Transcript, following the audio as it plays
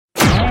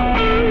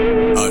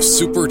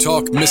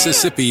SuperTalk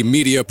Mississippi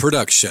media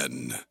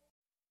production.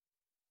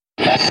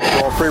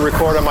 I'll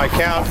pre-record on my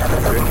count.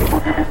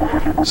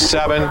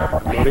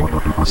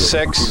 7,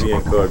 6,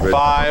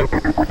 5,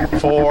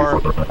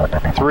 4,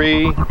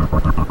 3,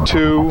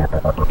 2.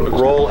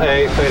 Roll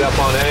A, fade up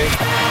on A.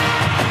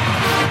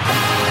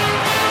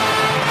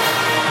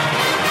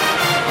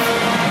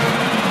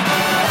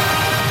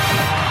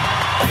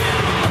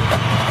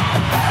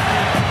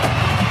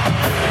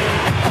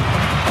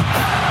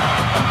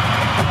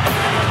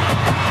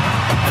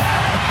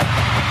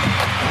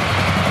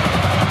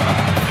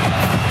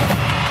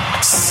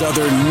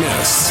 Southern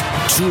Miss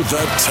to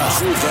the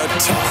top.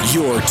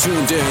 You're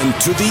tuned in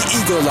to the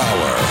Eagle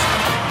Hour.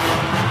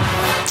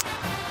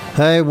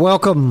 Hey,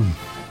 welcome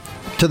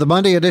to the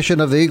Monday edition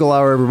of the Eagle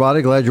Hour,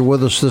 everybody. Glad you're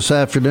with us this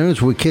afternoon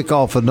as we kick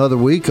off another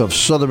week of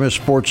Southern Miss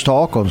Sports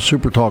Talk on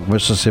Super Talk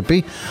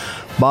Mississippi.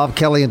 Bob,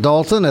 Kelly, and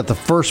Dalton at the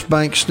First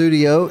Bank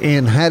Studio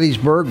in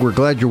Hattiesburg. We're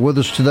glad you're with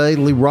us today.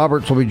 Lee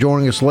Roberts will be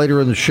joining us later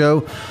in the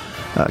show.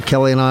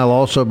 Kelly and I will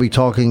also be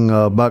talking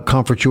about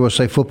Conference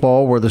USA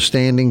football, where the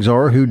standings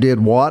are, who did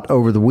what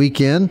over the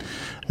weekend.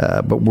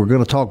 But we're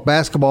going to talk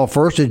basketball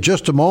first. In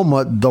just a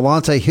moment,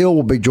 Delonte Hill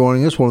will be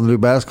joining us, one of the new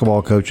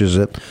basketball coaches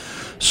at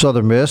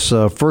Southern Miss.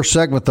 First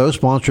segment, though,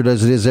 sponsored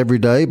as it is every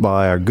day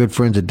by our good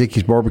friends at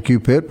Dickey's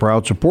Barbecue Pit,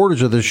 proud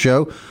supporters of this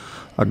show.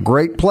 A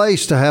great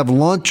place to have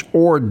lunch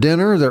or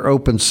dinner. They're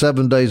open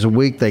 7 days a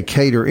week. They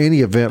cater any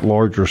event,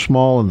 large or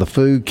small, and the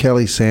food,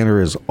 Kelly Sander,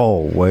 is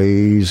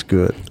always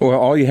good. Well,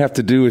 all you have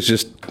to do is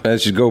just,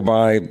 as you go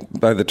by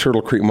the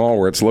Turtle Creek Mall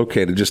where it's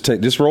located,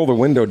 just roll the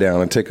window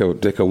down and take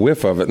a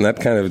whiff of it, and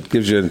that kind of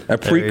gives you a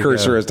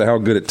precursor as to how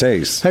good it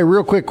tastes. Hey,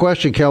 real quick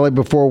question, Kelly,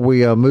 before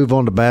we move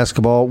on to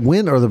basketball.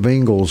 When are the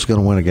Bengals going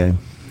to win a game?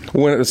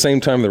 When at the same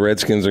time the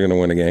Redskins are going to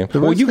win a game.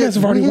 Well, you guys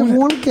have already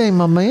won a game,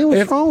 my man.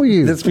 What's wrong with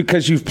you? That's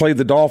because you've played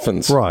the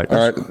Dolphins. Right.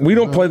 All right. We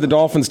don't play the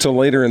Dolphins till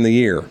later in the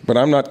year, but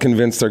I'm not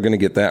convinced they're going to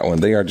get that one.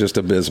 They are just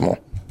abysmal.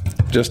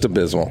 Just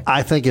abysmal.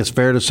 I think it's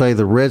fair to say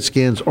the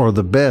Redskins are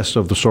the best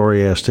of the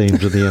sorry-ass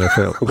teams of the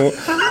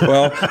NFL.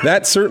 Well,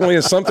 that certainly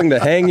is something to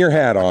hang your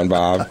hat on,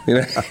 Bob.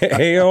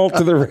 Hail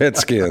to the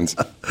Redskins.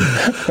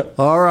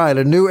 All right,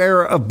 a new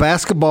era of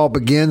basketball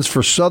begins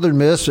for Southern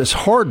Miss. It's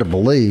hard to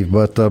believe,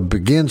 but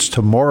begins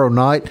tomorrow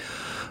night.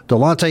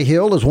 Delonte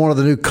Hill is one of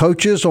the new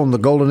coaches on the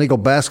Golden Eagle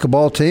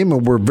basketball team,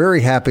 and we're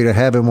very happy to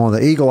have him on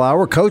the Eagle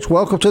Hour. Coach,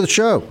 welcome to the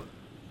show.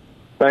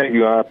 Thank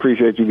you. I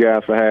appreciate you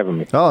guys for having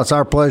me. Oh, it's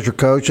our pleasure,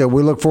 Coach.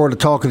 We look forward to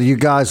talking to you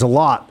guys a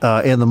lot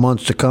in the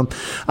months to come.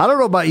 I don't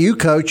know about you,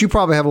 Coach. You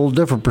probably have a little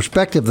different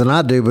perspective than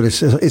I do, but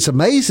it's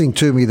amazing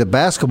to me that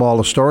basketball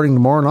is starting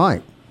tomorrow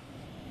night.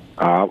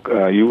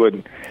 You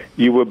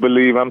would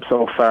believe I'm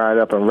so fired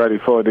up and ready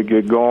for it to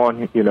get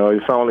going. You know,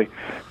 it's only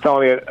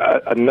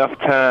enough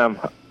time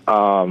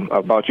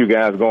about you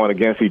guys going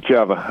against each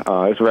other.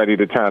 It's ready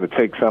to try to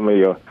take some of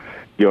your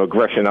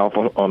aggression off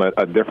on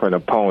a different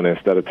opponent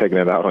instead of taking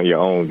it out on your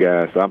own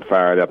guys. So I'm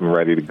fired up and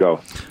ready to go.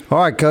 All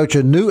right, Coach,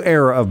 a new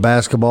era of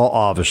basketball,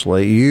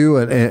 obviously. You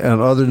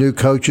and other new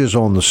coaches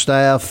on the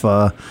staff,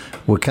 I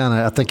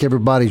think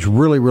everybody's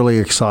really, really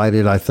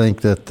excited. I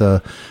think that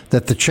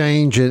the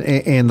change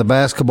in the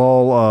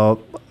basketball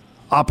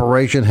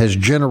operation has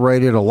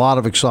generated a lot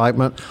of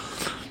excitement.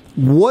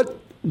 What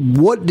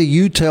do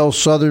you tell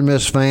Southern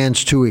Miss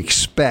fans to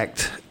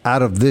expect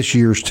out of this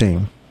year's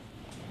team?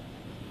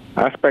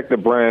 I expect the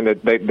brand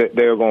that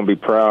they're going to be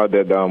proud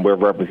that we're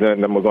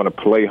representing them. We're going to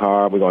play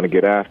hard. We're going to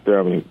get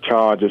after them,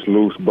 charges,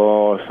 loose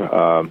balls.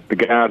 The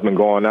guys been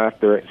going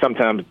after it.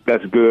 Sometimes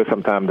that's good.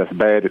 Sometimes that's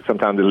bad.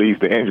 Sometimes it leads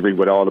to injury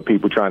with all the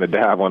people trying to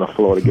dive on the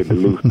floor to get the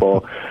loose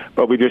ball.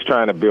 But we're just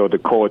trying to build the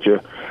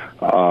culture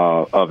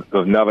of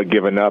never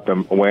giving up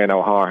and wearing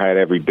our hard hat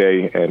every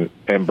day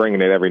and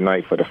bringing it every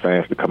night for the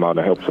fans to come out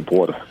and help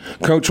support us.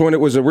 Coach, when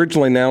it was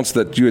originally announced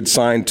that you had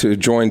signed to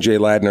join Jay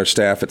Ladner's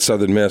staff at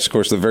Southern Miss, of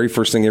course, the very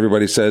first thing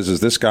everybody says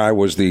is this guy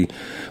was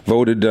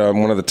voted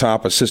one of the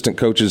top assistant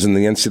coaches in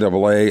the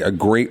NCAA, a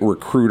great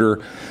recruiter.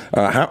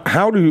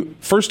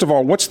 First of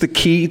all, what's the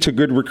key to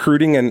good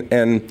recruiting,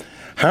 and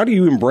how do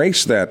you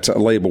embrace that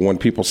label when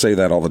people say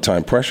that all the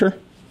time? Pressure?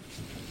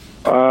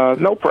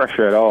 No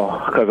pressure at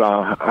all, because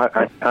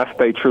I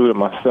stay true to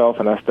myself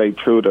and I stay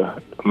true to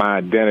my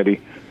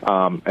identity.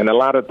 And a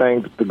lot of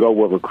things to go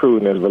with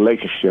recruiting is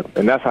relationship,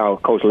 and that's how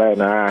Coach Ladner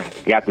and I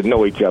got to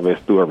know each other, is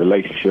through a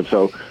relationship.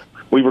 So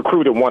we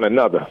recruited one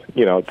another,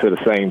 to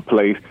the same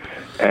place,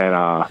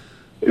 and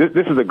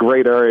this is a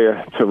great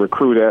area to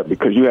recruit at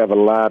because you have a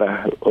lot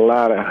of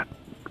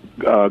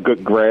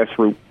good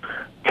grassroots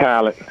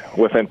talent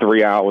within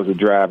 3 hours of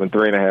driving,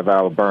 3.5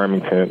 hours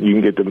Birmingham. You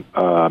can get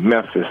to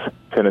Memphis,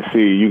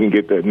 Tennessee. You can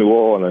get to New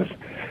Orleans.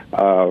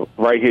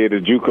 right here, the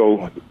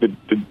JUCO,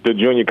 the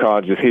junior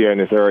colleges here in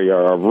this area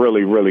are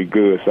really, really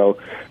good. So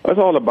it's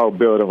all about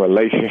building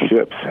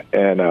relationships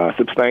and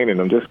sustaining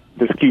them. Just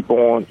keep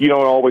on. You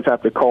don't always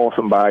have to call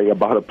somebody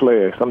about a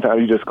player.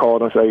 Sometimes you just call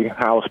them and say,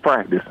 how's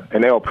practice?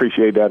 And they'll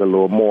appreciate that a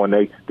little more,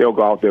 and they'll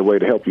go out their way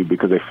to help you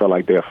because they feel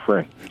like they're a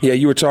friend. Yeah,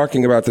 you were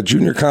talking about the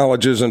junior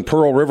colleges in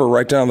Pearl River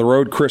right down the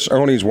road. Chris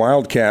Oney's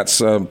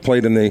Wildcats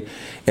played in the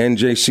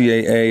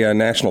NJCAA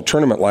National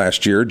Tournament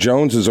last year.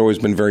 Jones has always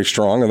been very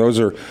strong, and those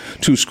are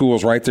two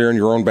schools right there in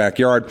your own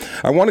backyard.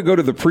 I want to go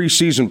to the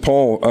preseason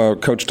poll,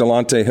 Coach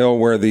Delonte Hill,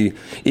 where the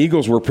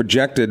Eagles were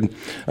projected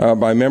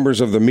by members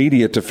of the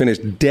media to finish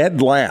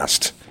dead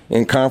last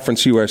in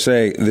Conference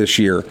USA this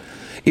year.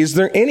 Is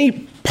there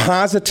any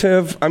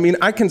positive? I mean,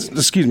 I can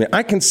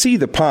see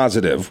the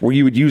positive where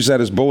you would use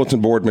that as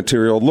bulletin board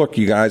material. Look,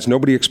 you guys,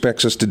 nobody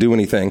expects us to do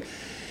anything.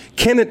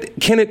 Can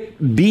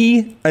it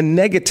be a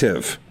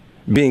negative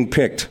being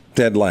picked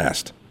dead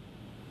last?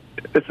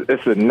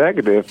 It's a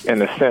negative in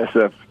the sense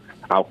of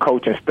our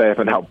coaching staff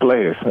and our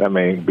players. I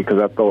mean, because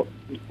I thought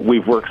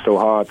we've worked so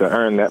hard to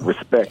earn that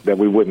respect that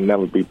we would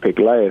never be picked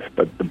last.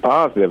 But the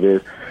positive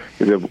is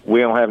that we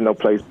don't have no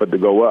place but to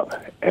go up.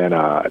 And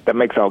that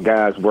makes our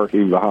guys work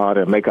even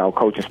harder and make our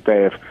coaching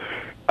staff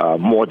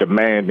more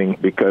demanding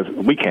because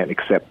we can't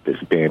accept this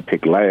being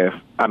picked last.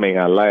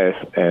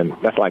 And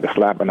that's like a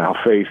slap in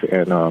our face.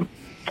 And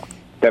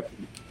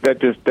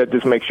that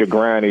just makes you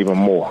grind even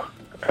more.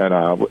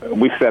 And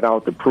we set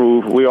out to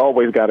prove. We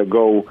always got a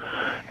goal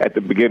at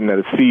the beginning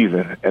of the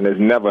season, and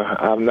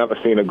I've never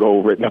seen a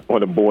goal written up on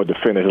the board to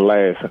finish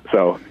last.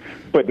 So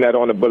putting that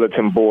on the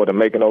bulletin board and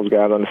making those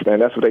guys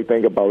understand that's what they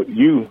think about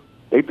you.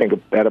 They think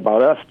that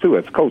about us, too,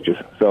 as coaches.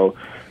 So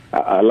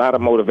a lot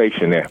of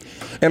motivation there.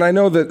 And I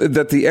know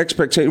that the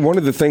expectation, one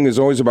of the things is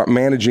always about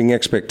managing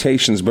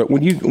expectations, but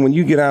when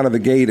you get out of the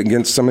gate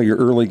against some of your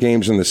early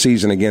games in the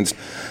season against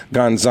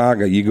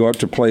Gonzaga, you go up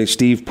to play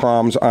Steve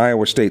Promm's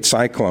Iowa State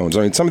Cyclones.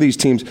 I mean, some of these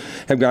teams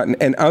have gotten,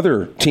 and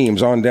other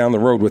teams on down the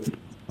road with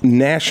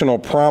national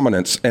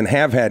prominence and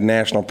have had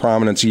national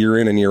prominence year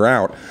in and year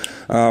out.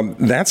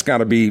 That's got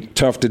to be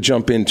tough to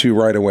jump into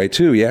right away,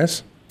 too,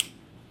 yes?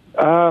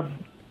 In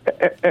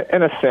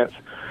a sense.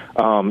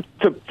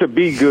 To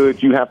be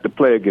good, you have to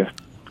play against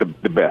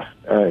the best.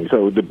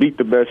 So to beat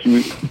the best,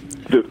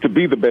 to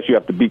be the best, you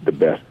have to beat the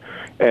best.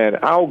 And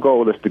our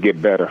goal is to get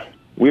better.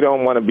 We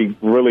don't want to be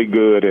really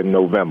good in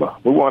November.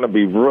 We want to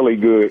be really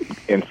good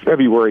in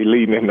February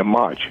leading into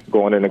March,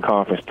 going into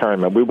conference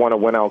tournament. We want to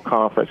win our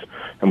conference,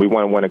 and we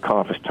want to win a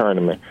conference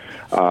tournament.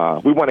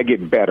 We want to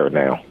get better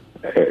now,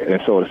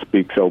 and so to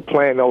speak. So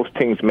playing those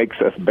teams makes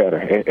us better.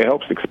 It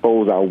helps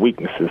expose our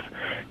weaknesses,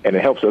 and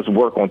it helps us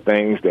work on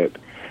things that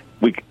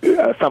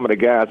some of the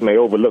guys may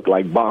overlook,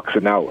 like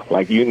boxing out.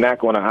 Like, you're not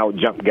going to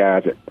out-jump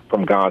guys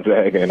from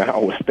Gonzaga and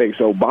Iowa State,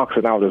 so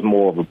boxing out is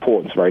more of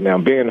importance right now.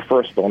 Being the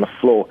first on the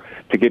floor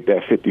to get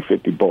that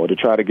 50-50 ball, to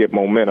try to get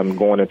momentum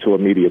going into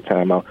immediate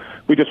timeout.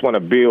 We just want to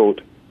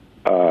build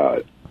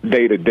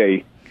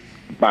day-to-day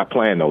by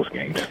playing those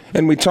games.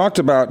 And we talked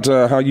about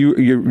how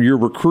your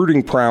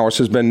recruiting prowess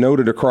has been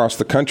noted across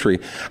the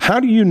country. How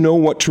do you know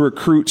what to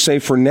recruit, say,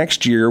 for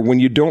next year when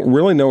you don't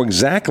really know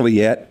exactly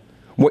yet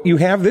what you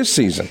have this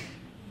season?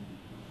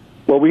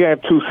 Well, we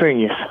have two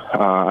seniors.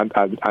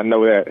 I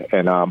know that,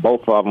 and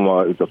both of them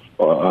is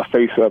a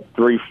face-up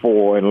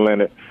 3-4 in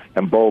Leonard,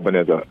 and Bobin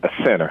is a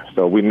center.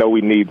 So we know we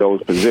need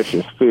those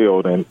positions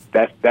filled, and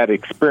that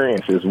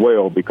experience as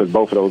well, because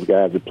both of those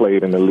guys have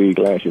played in the league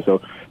last year.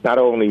 So not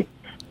only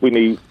we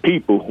need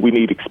people, we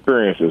need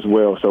experience as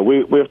well. So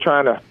we're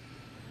trying to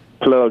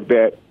plug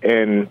that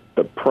in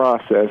the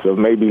process of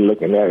maybe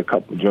looking at a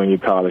couple junior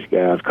college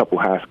guys, a couple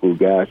high school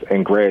guys,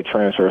 and grad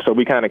transfer. So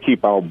we kind of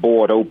keep our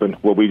board open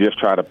where we just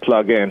try to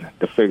plug in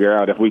to figure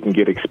out if we can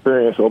get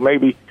experience, or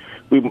maybe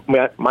we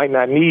might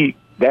not need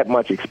that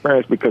much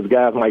experience because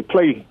guys might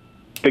play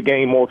to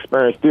gain more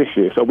experience this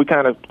year. So we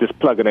kind of just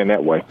plug it in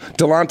that way.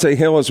 Delonte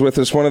Hill is with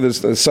us, one of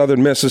the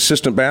Southern Miss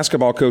assistant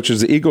basketball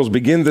coaches. The Eagles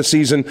begin the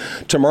season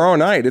tomorrow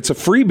night. It's a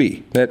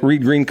freebie at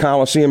Reed Green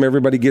Coliseum.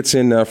 Everybody gets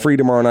in free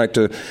tomorrow night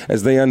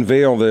as they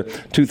unveil the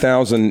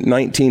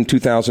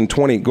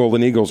 2019-2020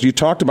 Golden Eagles. You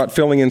talked about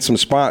filling in some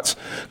spots,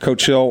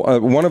 Coach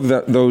Hill. One of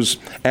those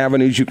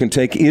avenues you can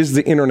take is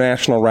the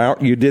international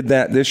route. You did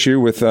that this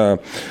year with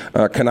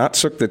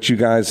Kanatsuk that you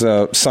guys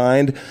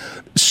signed.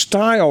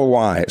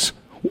 Style-wise,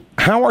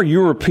 how are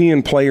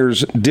European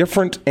players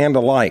different and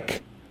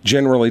alike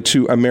generally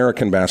to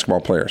American basketball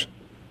players?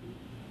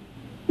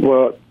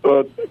 Well,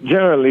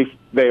 generally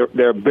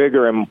they're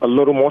bigger and a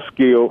little more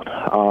skilled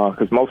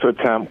because most of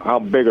the time our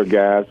bigger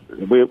guys,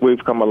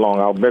 we've come along.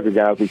 Our bigger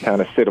guys, we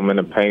kind of sit them in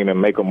the paint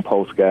and make them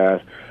post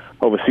guys.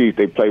 Overseas,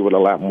 they play with a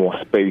lot more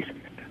space.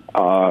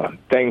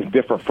 Things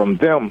different from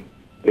them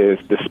is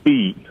the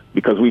speed,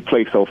 because we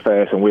play so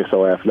fast and we're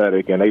so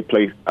athletic, and they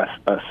play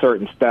a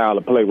certain style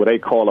of play, what they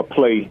call a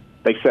play.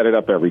 They set it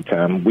up every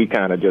time. We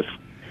kind of just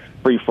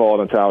free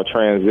fall into our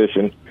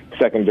transition,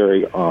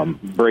 secondary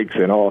breaks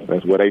in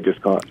offense where they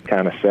just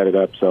kind of set it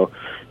up. So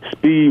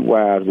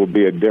speed-wise will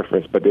be a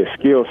difference, but their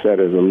skill set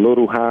is a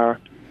little higher.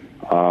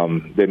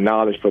 Their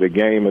knowledge for the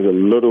game is a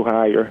little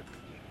higher.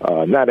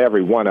 Not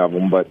every one of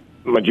them, but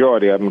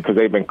majority of them, because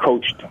they've been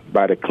coached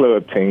by the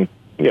club team,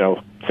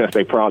 since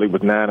they probably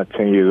was 9 or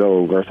 10 years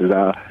old, versus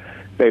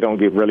they don't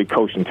get really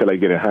coached until they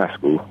get in high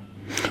school.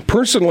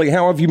 Personally,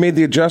 how have you made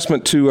the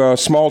adjustment to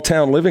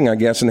small-town living, I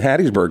guess, in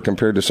Hattiesburg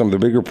compared to some of the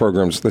bigger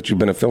programs that you've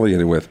been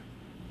affiliated with?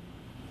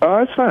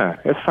 It's fine.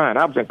 It's fine.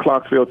 I was in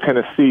Clarksville,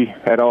 Tennessee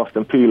at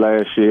Austin Peay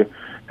last year,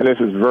 and this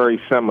is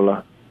very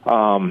similar.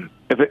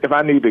 If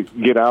I need to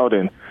get out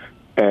and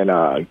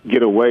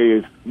get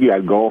away, you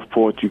got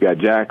Gulfport, you got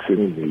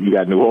Jackson, you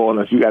got New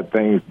Orleans, you got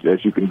things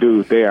that you can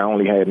do there. I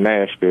only had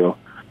Nashville.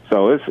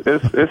 So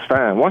it's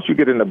fine. Once you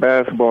get into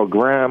basketball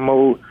grind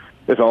mode,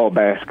 it's all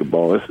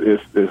basketball.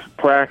 It's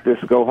practice,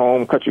 go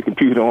home, cut your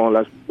computer on,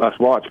 let's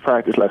watch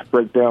practice, let's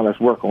break down, let's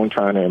work on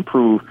trying to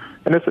improve.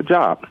 And it's a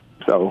job.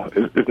 So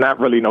it's not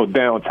really no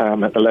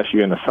downtime unless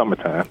you're in the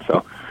summertime.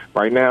 So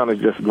right now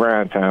it's just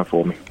grind time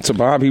for me. So,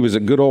 Bob, he was a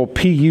good old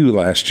PU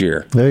last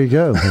year. There you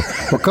go.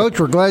 Well, Coach,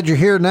 we're glad you're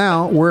here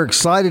now. We're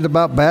excited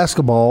about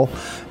basketball,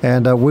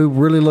 and we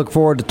really look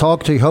forward to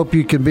talking to you. Hope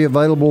you can be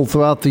available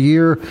throughout the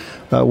year.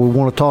 We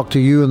want to talk to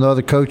you and the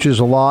other coaches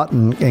a lot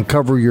and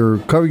cover your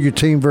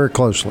team very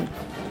closely.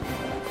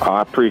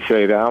 I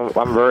appreciate it.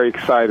 I'm very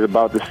excited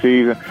about the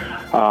season.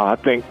 I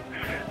think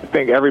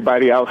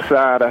everybody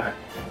outside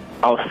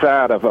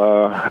of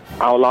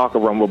our locker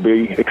room will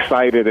be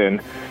excited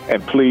and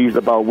pleased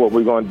about what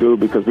we're going to do,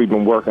 because we've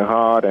been working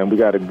hard and we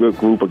got a good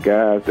group of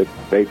guys that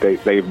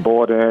they've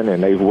bought in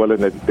and they're willing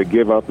to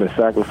give up and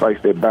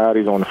sacrifice their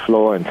bodies on the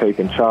floor and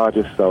taking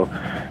charges. So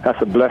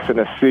that's a blessing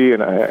to see,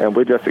 and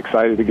we're just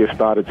excited to get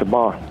started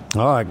tomorrow.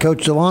 All right,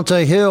 Coach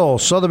Delonte Hill,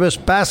 Southern Miss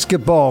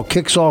basketball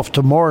kicks off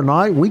tomorrow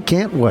night. We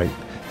can't wait.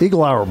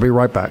 Eagle Hour will be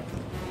right back.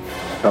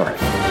 All right.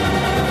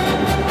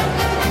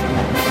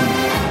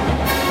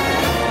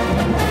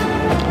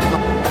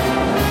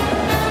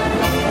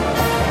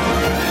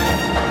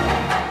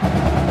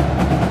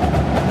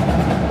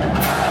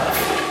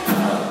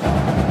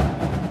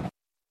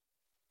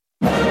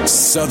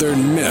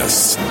 Southern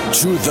Miss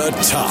to the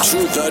top. To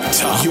the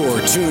top. You're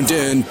tuned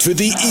in to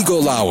the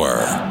Eagle Hour.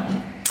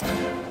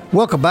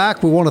 Welcome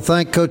back. We want to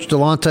thank Coach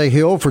Delonte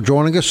Hill for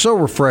joining us. So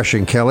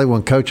refreshing, Kelly,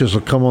 when coaches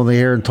will come on the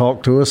air and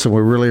talk to us, and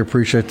we really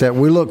appreciate that.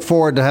 We look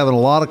forward to having a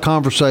lot of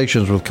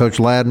conversations with Coach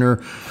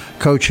Ladner,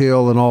 Coach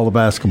Hill, and all the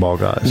basketball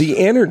guys. The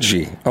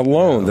energy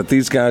alone that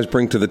these guys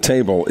bring to the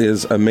table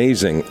is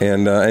amazing.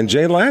 And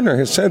Jay Ladner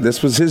has said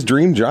this was his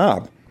dream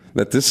job,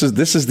 that this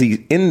is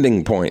the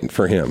ending point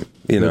for him.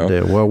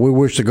 Well, we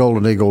wish the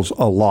Golden Eagles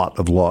a lot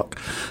of luck.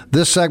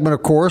 This segment,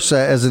 of course,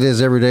 as it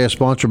is every day, is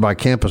sponsored by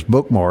Campus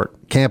Bookmart,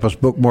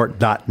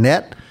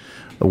 campusbookmart.net.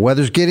 The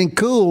weather's getting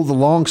cool. The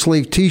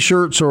long-sleeve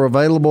T-shirts are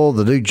available,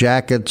 the new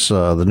jackets,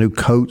 the new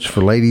coats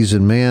for ladies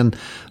and men,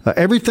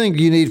 everything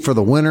you need for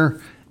the winter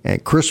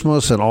and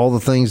Christmas and all the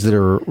things that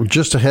are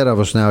just ahead of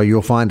us now,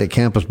 you'll find at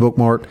Campus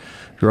Bookmart.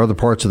 If you're other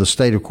parts of the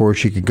state, of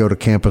course, you can go to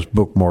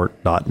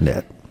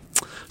campusbookmart.net.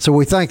 So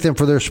we thank them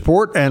for their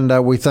support,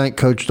 and we thank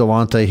Coach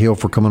Delonte Hill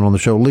for coming on the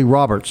show. Lee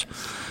Roberts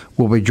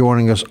will be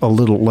joining us a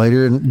little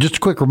later. And just a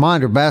quick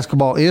reminder,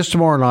 basketball is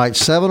tomorrow night,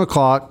 7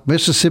 o'clock.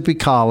 Mississippi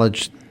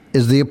College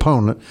is the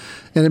opponent,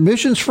 and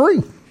admission's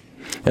free.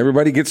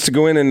 Everybody gets to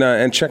go in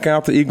and check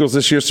out the Eagles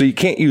this year, so you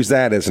can't use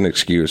that as an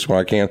excuse. Well,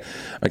 I can't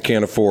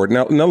afford.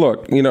 Now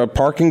look,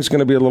 parking's going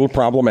to be a little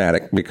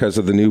problematic because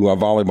of the new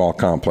volleyball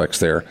complex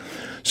there.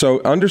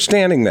 So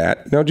understanding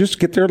that, just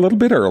get there a little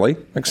bit early.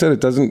 Like I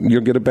said,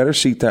 you'll get a better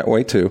seat that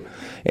way too,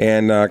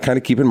 and kind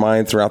of keep in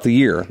mind throughout the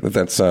year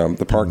that's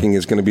the parking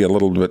is going to be a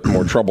little bit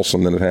more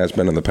troublesome than it has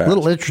been in the past.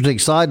 Little interesting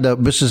side note: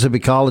 Mississippi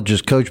College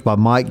is coached by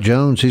Mike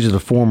Jones. He's the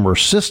former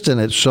assistant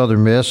at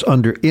Southern Miss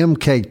under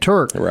M.K.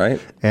 Turk.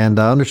 Right. And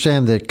I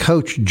understand that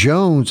Coach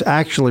Jones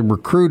actually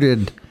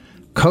recruited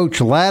Coach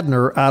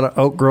Ladner out of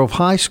Oak Grove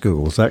High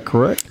School. Is that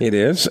correct? It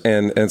is,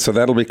 and so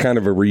that'll be kind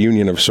of a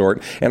reunion of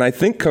sort. And I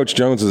think Coach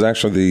Jones is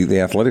actually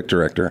the athletic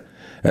director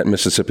at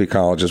Mississippi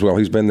College as well.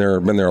 He's been there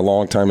a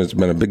long time. Has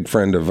been a big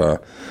friend of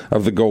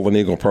the Golden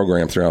Eagle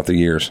program throughout the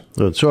years.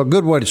 Good. So a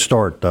good way to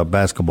start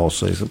basketball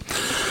season.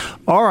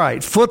 All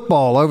right,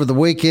 football over the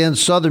weekend.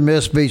 Southern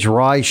Miss beats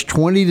Rice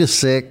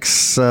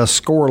 20-6.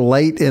 Score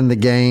late in the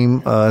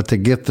game to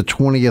get the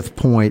 20th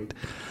point.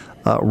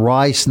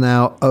 Rice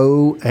now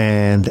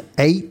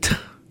 0-8,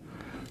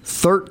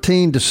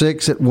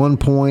 13-6 at one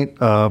point,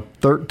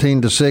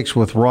 13-6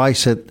 with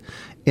Rice at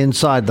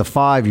inside the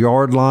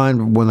 5-yard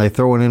line when they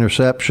throw an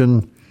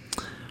interception.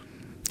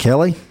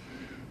 Kelly,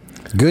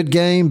 good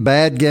game,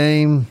 bad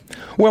game.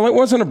 Well, it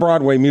wasn't a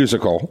Broadway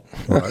musical.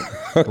 Right.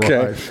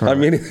 Okay. Right. I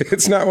mean,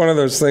 it's not one of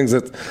those things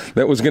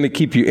that was going to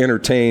keep you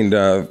entertained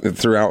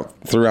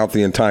throughout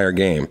the entire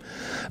game.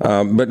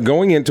 But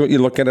going into it, you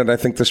look at it, I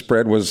think the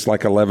spread was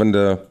like 11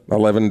 to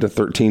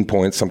 13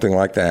 points, something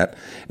like that.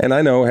 And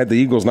I know had the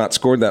Eagles not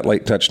scored that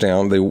late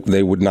touchdown,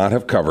 they would not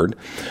have covered.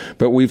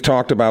 But we've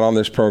talked about on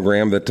this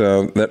program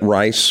that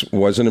Rice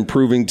was an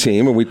improving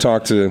team, and we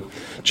talked to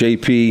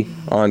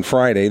JP on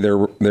Friday, their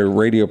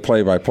radio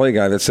play-by-play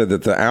guy, that said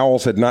that the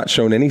Owls had not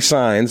shown any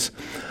signs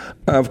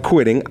of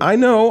quitting. I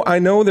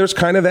know there's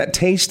kind of that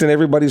taste in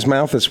everybody's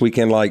mouth this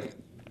weekend, like,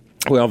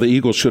 well, the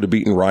Eagles should have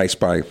beaten Rice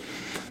by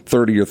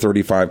 30 or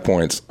 35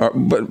 points.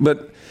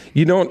 But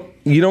you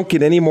don't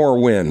get any more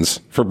wins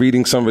for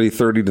beating somebody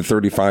 30 to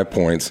 35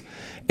 points,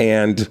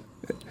 and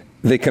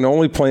they can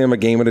only play them a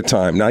game at a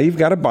time. Now you've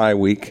got a bye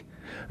week.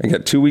 I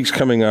got 2 weeks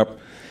coming up,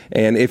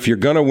 and if you're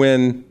going to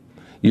win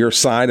your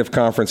side of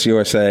Conference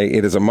USA,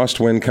 it is a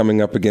must-win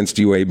coming up against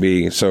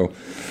UAB. So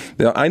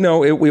I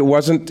know it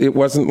wasn't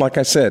like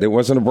I said, it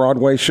wasn't a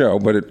Broadway show,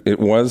 but it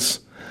was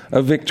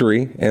a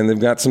victory, and they've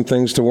got some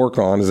things to work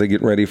on as they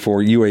get ready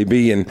for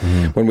UAB.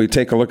 And when we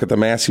take a look at the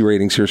Massey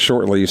ratings here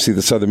shortly, you see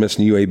the Southern Miss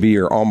and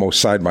UAB are almost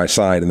side by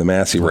side in the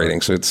Massey rating.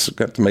 So it's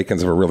got the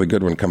makings of a really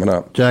good one coming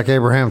up. Jack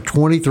Abraham,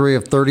 23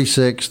 of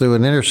 36, threw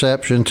an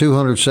interception,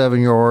 207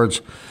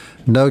 yards,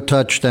 no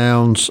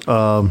touchdowns.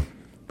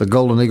 The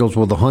Golden Eagles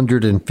with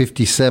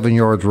 157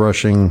 yards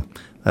rushing.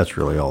 That's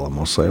really all I'm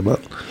going to say about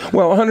it.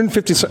 Well,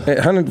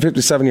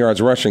 157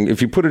 yards rushing,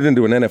 if you put it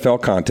into an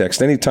NFL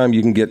context, anytime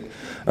you can get,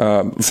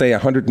 say,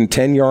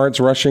 110 yards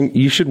rushing,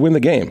 you should win the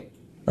game.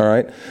 All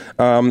right?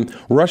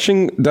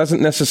 Rushing doesn't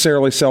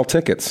necessarily sell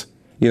tickets.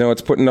 You know,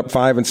 it's putting up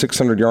 500 and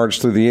 600 yards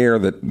through the air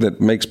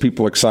that makes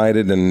people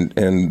excited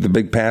and the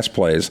big pass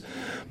plays.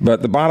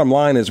 But the bottom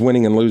line is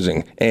winning and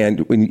losing.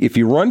 And if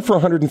you run for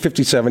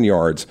 157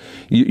 yards,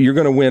 you're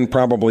going to win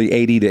probably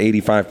 80 to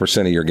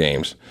 85% of your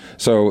games.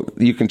 So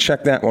you can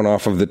check that one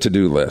off of the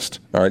to-do list.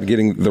 All right,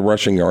 getting the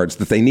rushing yards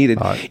that they needed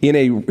in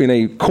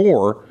a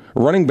core,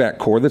 running back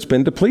core that's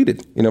been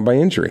depleted, by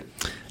injury.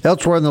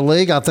 Elsewhere in the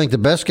league, I think the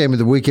best game of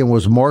the weekend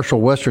was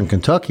Marshall, Western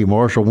Kentucky.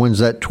 Marshall wins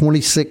that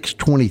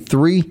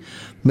 26-23.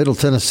 Middle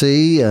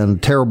Tennessee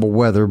and terrible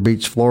weather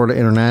beats Florida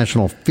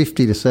International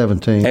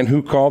 50-17. And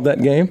who called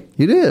that game?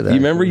 You did. You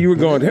remember you were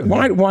going,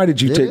 why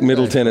did you take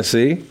Middle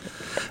Tennessee?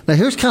 Now,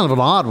 here's kind of an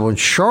odd one.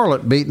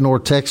 Charlotte beat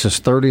North Texas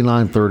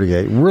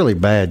 39-38. Really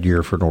bad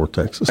year for North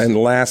Texas. And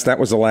that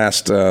was the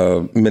last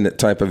minute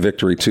type of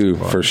victory, too,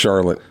 for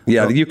Charlotte.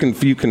 Yeah, you can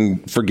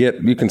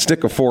forget, you can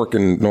stick a fork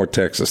in North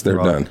Texas. They're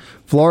done.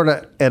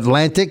 Florida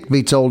Atlantic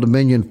beats Old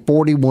Dominion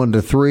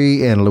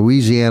 41-3, and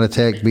Louisiana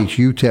Tech beats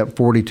UTEP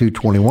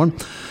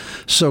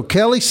 42-21. So,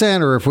 Kelly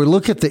Sander, if we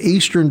look at the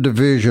Eastern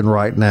Division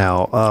right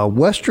now,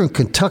 Western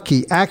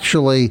Kentucky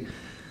actually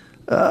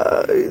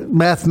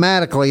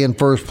mathematically in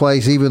first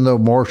place, even though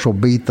Marshall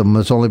beat them.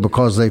 It's only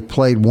because they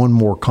played one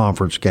more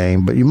conference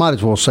game. But you might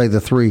as well say the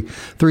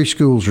three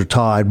schools are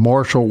tied.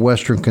 Marshall,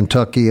 Western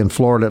Kentucky, and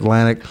Florida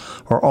Atlantic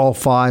are all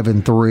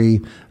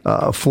 5-3.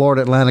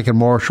 Florida Atlantic and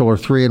Marshall are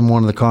 3-1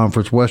 in the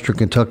conference. Western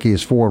Kentucky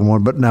is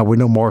 4-1. But now we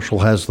know Marshall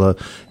has the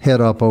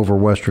head up over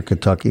Western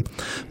Kentucky.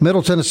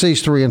 Middle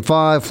Tennessee's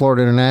 3-5.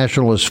 Florida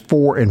International is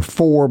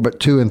 4-4, but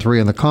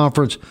 2-3 in the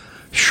conference.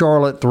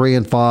 Charlotte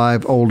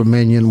 3-5, Old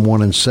Dominion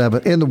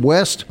 1-7. In the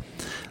West,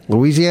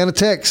 Louisiana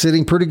Tech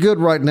sitting pretty good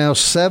right now,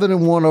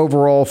 7-1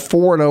 overall,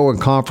 4-0 in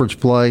conference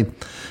play.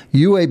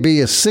 UAB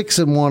is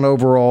 6-1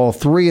 overall,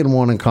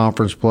 3-1 in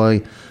conference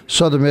play.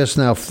 Southern Miss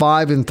now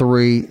 5-3,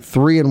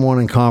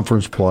 3-1 in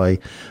conference play,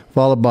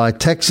 followed by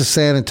Texas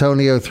San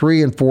Antonio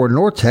 3-4.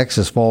 North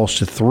Texas falls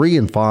to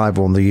 3-5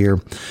 on the year.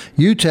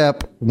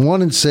 UTEP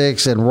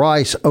 1-6, and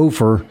Rice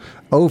 0-8,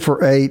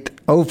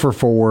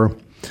 0-4.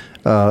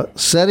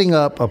 Setting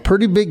up a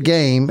pretty big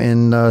game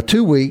in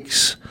 2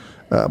 weeks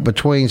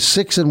between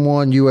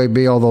 6-1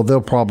 UAB, although they'll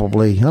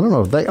probably, I don't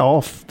know, are they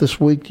off this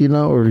week,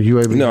 or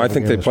UAB? No, I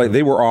think they played.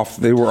 They were off.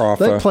 They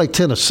play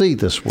Tennessee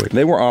this week.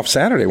 They were off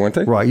Saturday, weren't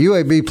they? Right.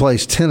 UAB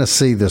plays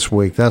Tennessee this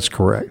week. That's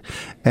correct.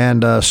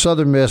 And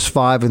Southern Miss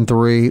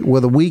 5-3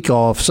 with a week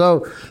off.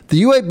 So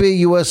the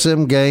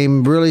UAB-USM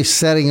game really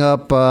setting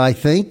up, I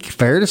think,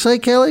 fair to say,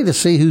 Kelly, to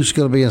see who's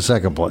going to be in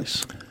second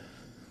place.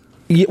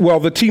 Yeah, well,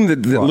 the team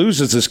that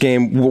loses this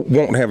game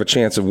won't have a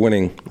chance of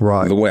winning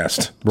the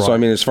West. Right. So, I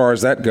mean, as far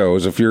as that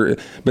goes,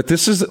 but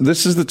this is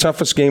the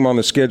toughest game on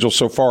the schedule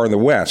so far in the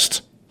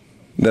West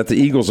that the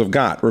Eagles have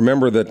got.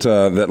 Remember that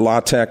La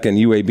Tech and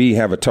UAB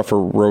have a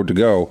tougher road to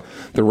go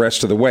the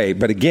rest of the way.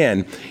 But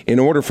again, in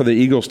order for the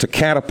Eagles to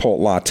catapult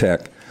La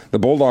Tech, the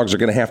Bulldogs are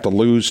going to have to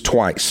lose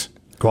twice.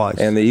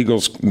 And the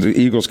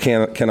Eagles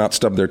cannot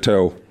stub their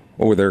toe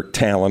or their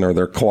talon or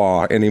their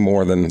claw any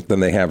more than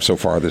they have so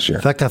far this year.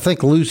 In fact, I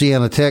think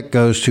Louisiana Tech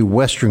goes to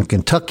Western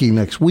Kentucky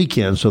next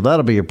weekend, so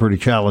that'll be a pretty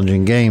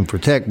challenging game for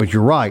Tech. But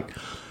you're right.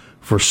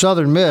 For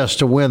Southern Miss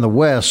to win the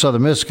West,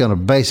 Southern Miss is going to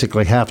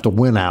basically have to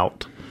win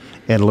out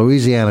and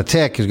Louisiana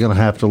Tech is going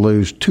to have to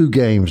lose 2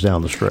 games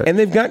down the stretch. And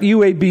they've got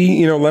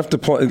UAB, left to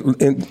play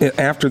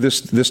after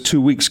this 2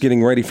 weeks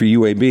getting ready for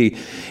UAB.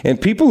 And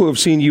people who have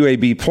seen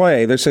UAB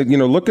play, they said,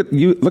 look at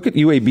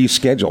UAB's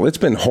schedule. It's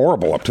been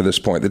horrible up to this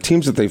point. The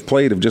teams that they've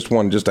played have just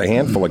won just a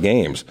handful of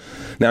games.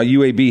 Now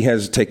UAB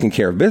has taken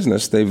care of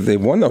business.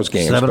 They've won those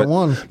games.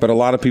 7-1. But a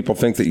lot of people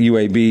think that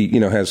UAB,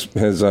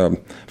 has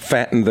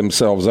fattened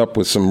themselves up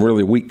with some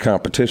really weak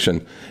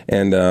competition,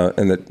 and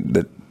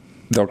that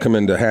they'll come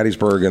into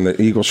Hattiesburg and the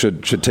Eagles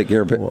should take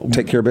care of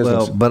business.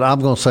 Well, but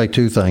I'm going to say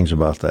 2 things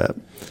about that.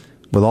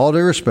 With all due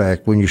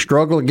respect, when you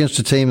struggle against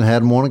a team that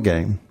hadn't won a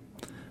game,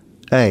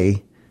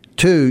 A.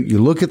 2, you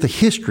look at the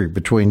history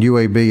between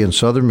UAB and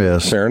Southern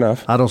Miss. Fair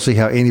enough. I don't see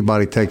how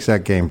anybody takes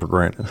that game for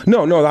granted.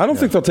 No, I don't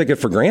think they'll take it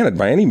for granted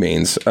by any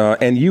means.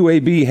 And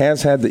UAB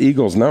has had the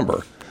Eagles'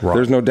 number. Right.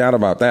 There's no doubt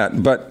about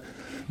that. But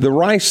the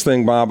Rice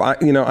thing, Bob,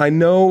 I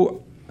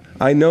know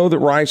that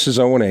Rice is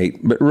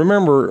 0-8, but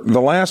remember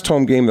the last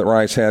home game that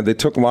Rice had, they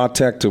took La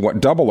Tech to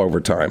double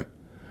overtime,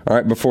 all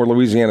right, before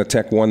Louisiana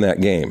Tech won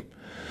that game.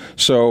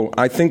 So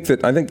I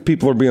think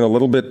people are being a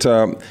little bit,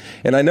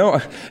 and I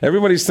know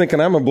everybody's thinking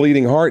I'm a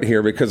bleeding heart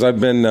here because I've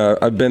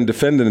been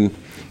defending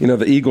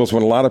the Eagles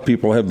when a lot of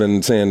people have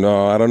been saying,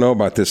 oh, I don't know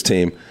about this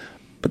team,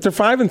 but they're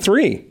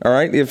 5-3, all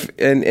right.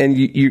 And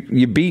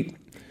you beat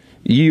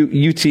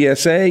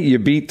UTSA, you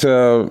beat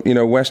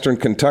Western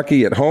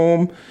Kentucky at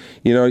home.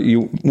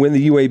 You win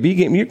the UAB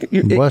game. They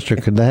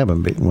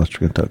haven't beaten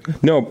Western Kentucky.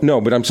 No,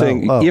 but I'm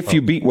saying if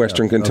you beat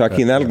Western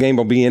Kentucky, and that game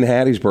will be in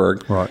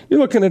Hattiesburg, right. You're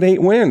looking at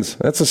 8 wins.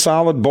 That's a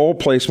solid bowl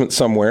placement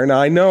somewhere.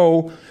 Now, I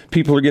know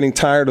people are getting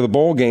tired of the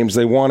bowl games.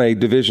 They want a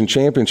division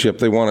championship.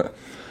 They want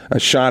a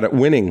shot at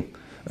winning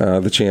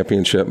the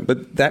championship.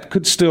 But that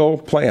could still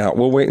play out.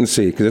 We'll wait and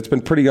see because it's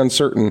been pretty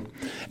uncertain,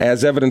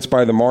 as evidenced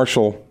by the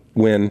Marshall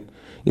win,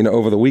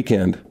 over the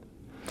weekend.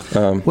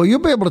 Well, you'll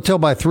be able to tell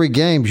by 3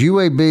 games.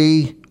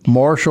 UAB,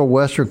 Marshall,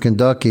 Western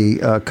Kentucky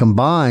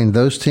combined,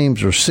 those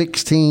teams are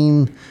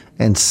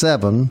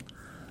 16-7.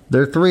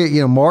 They're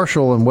 3.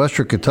 Marshall and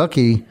Western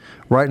Kentucky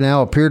right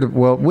now appear to.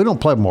 Well, we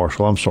don't play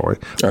Marshall. I'm sorry.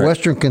 Right.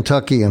 Western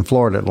Kentucky and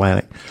Florida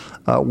Atlantic.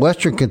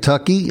 Western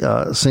Kentucky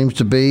seems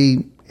to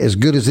be as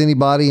good as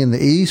anybody in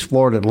the East.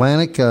 Florida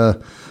Atlantic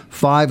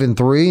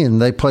 5-3,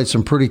 and they played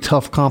some pretty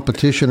tough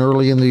competition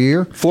early in the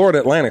year. Florida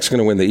Atlantic's going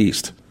to win the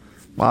East.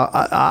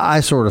 I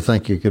sort of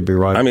think you could be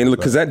right. I mean, look,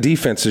 because that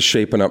defense is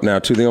shaping up now,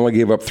 too. They only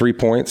gave up 3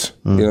 points,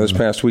 this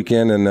past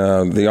weekend, and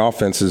the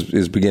offense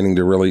is beginning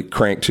to really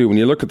crank, too. When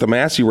you look at the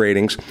Massey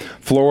ratings,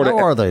 Florida... How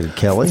are they,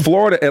 Kelly?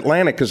 Florida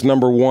Atlantic is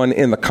number 1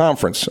 in the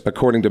conference,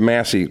 according to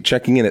Massey,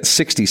 checking in at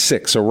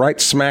 66. So right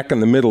smack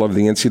in the middle of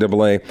the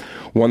NCAA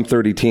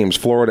 130 teams.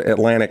 Florida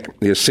Atlantic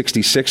is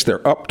 66.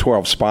 They're up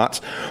 12 spots.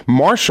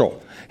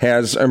 Marshall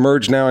has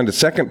emerged now into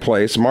second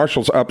place.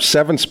 Marshall's up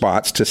 7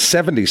 spots to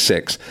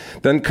 76.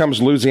 Then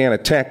comes Louisiana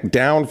Tech,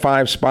 down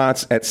 5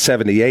 spots at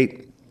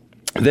 78.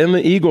 Then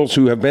the Eagles,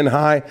 who have been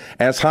high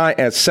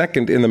as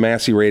second in the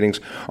Massey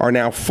ratings, are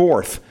now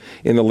 4th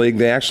in the league.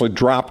 They actually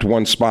dropped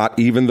 1 spot,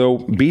 even though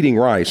beating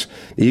Rice.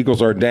 The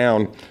Eagles are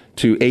down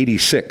to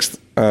 86th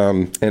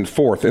and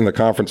 4th in the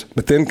conference.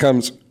 But then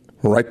comes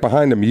right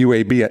behind them,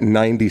 UAB at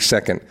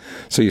 92nd.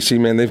 So you see,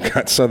 man, they've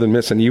got Southern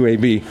Miss and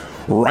UAB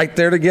right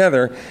there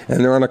together, and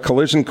they're on a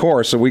collision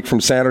course a week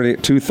from Saturday at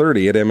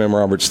 2:30 at M.M.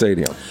 Roberts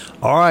Stadium.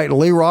 All right,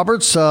 Lee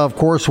Roberts, of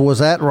course, was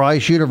at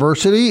Rice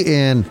University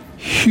in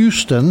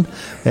Houston,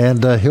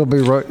 and he'll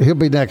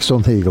be next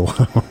on the Eagle.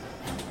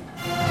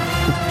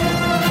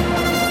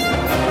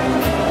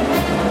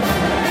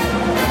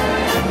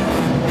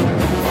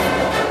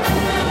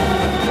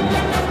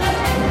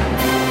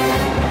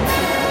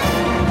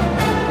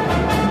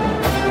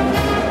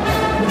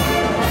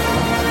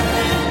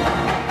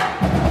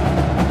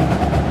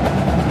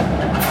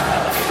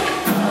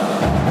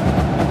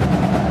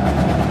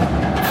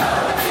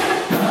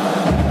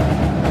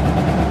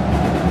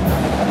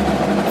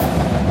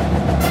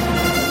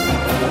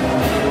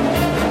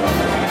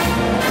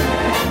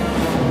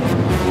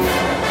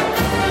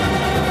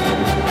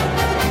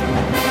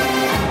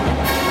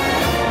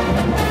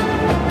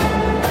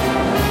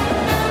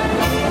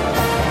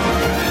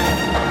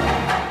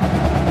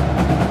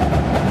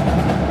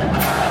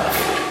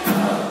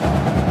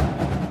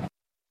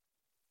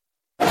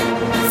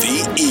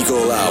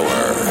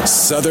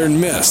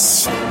 Southern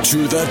Miss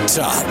to the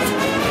top.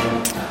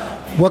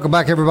 Welcome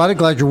back, everybody.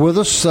 Glad you're with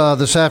us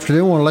this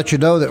afternoon. I want to let you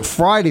know that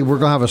Friday we're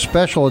going to have a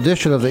special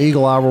edition of the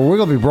Eagle Hour. We're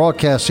going to be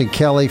broadcasting,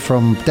 Kelly,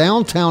 from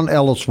downtown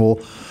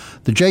Ellisville.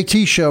 The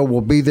JT Show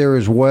will be there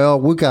as well.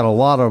 We've got a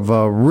lot of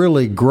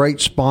really great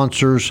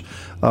sponsors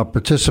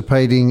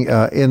participating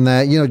in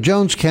that.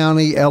 Jones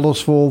County,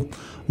 Ellisville,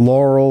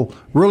 Laurel,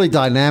 really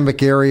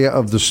dynamic area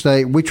of the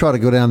state. We try to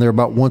go down there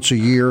about once a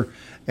year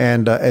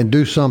and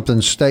do something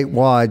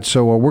statewide.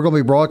 So we're going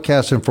to be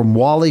broadcasting from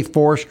Wally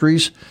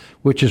Forestries,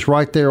 which is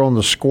right there on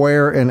the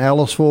square in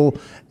Ellisville.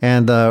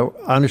 And I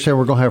understand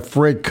we're going to have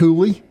Fred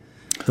Cooley,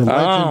 the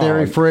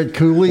legendary Fred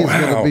Cooley, is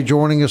going to be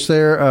joining us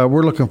there.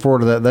 We're looking forward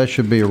to that. That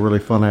should be a really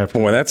fun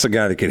afternoon. Boy, that's a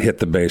guy that could hit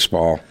the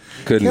baseball.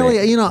 couldn't Kelly,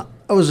 he?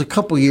 it was a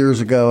couple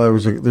years ago.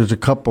 There's a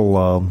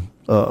couple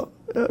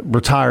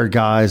retired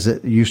guys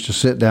that used to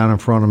sit down in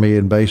front of me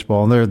in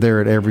baseball, and they're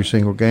there at every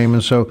single game.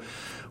 And so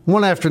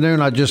one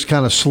afternoon, I just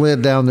kind of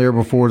slid down there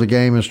before the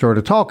game and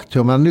started talking to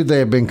them. I knew they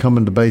had been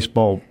coming to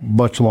baseball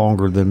much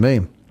longer than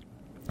me.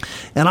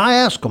 And I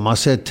asked them, I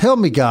said, tell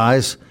me,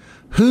 guys,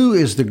 who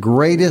is the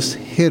greatest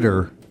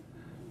hitter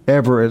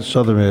ever at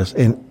Southern Miss?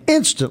 And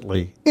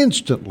instantly,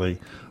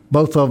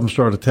 both of them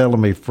started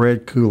telling me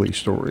Fred Cooley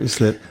stories,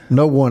 that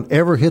no one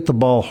ever hit the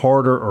ball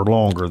harder or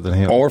longer than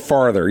him. Or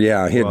farther,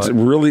 yeah. It's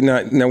really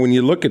not. Now, when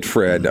you look at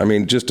Fred, I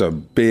mean, just a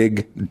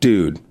big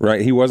dude,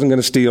 right? He wasn't going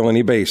to steal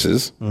any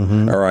bases,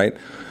 all right?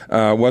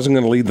 Wasn't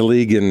going to lead the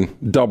league in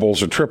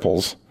doubles or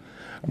triples.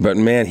 But,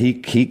 man, he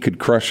could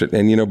crush it.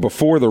 And,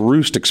 before the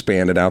roost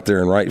expanded out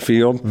there in right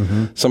field,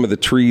 some of the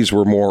trees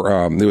were more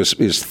it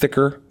was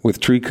thicker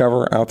with tree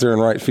cover out there in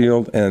right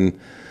field. And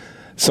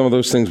some of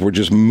those things were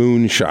just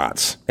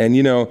moonshots. And,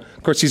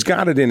 of course, he's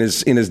got it in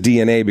his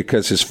DNA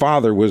because his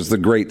father was the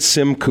great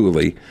Sim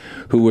Cooley,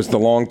 who was the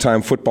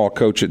longtime football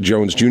coach at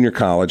Jones Junior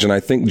College. And I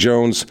think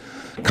Jones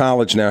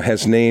College now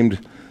has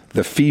named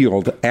the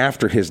field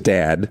after his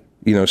dad,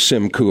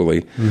 Sim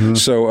Cooley.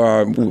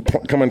 So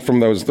coming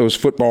from those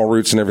football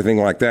roots and everything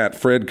like that,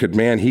 Fred could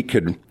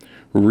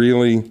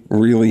really,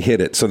 really hit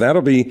it. So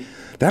that'll be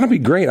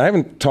great. I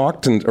haven't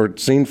talked or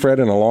seen Fred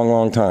in a long,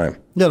 long time.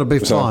 That'll be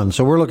fun.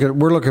 So we're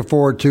looking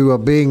forward to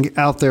being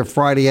out there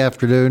Friday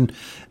afternoon,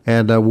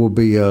 and we'll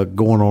be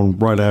going on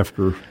right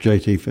after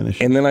JT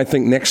finishes. And then I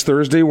think next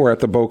Thursday we're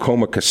at the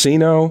Bocoma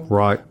Casino.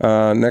 Right.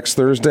 Next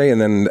Thursday,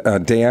 and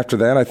then day after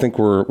that I think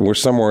we're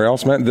somewhere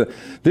else. Man,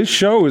 this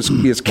show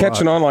is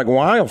catching on like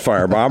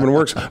wildfire, Bob, and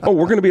works. Oh,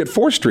 we're going to be at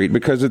 4th Street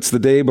because it's the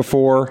day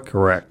before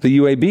the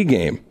UAB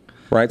game.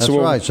 Right, That's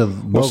right. So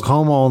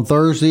Bocoma on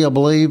Thursday, I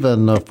believe,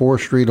 and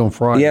 4th Street on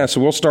Friday. Yeah,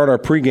 so we'll start our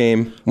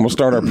pregame. We'll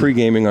start our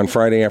pregaming on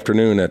Friday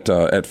afternoon at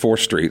 4th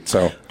Street.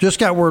 So just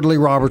got word Lee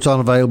Roberts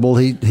unavailable.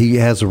 He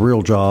has a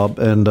real job,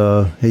 and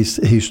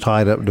he's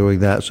tied up doing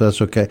that, so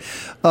that's okay.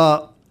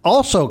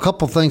 Also, a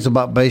couple things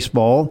about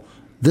baseball.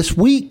 This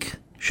week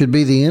should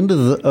be the end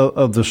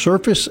of the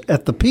surface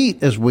at the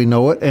Pete as we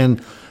know it, and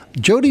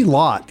Jody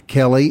Lott,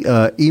 Kelly,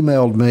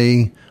 emailed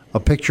me a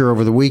picture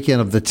over the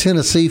weekend of the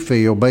Tennessee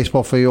field,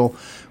 baseball field,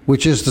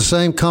 which is the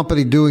same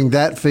company doing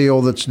that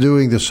field that's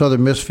doing the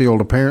Southern Miss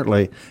field,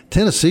 apparently.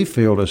 Tennessee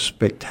field is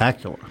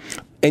spectacular.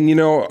 And,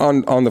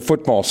 on the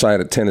football side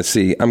at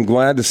Tennessee, I'm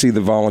glad to see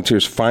the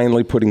Volunteers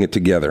finally putting it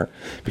together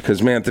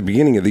because, man, at the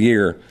beginning of the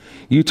year,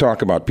 you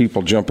talk about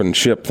people jumping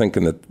ship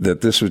thinking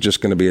that this was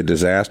just going to be a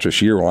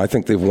disastrous year. Well, I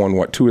think they've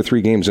won, 2 or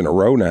 3 games in a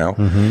row now,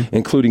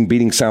 including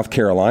beating South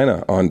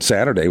Carolina on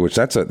Saturday, which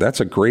that's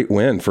a great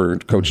win for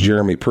Coach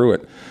Jeremy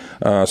Pruitt.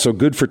 So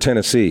good for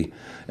Tennessee.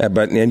 And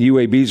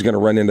UAB is going to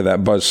run into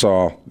that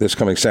buzzsaw this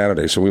coming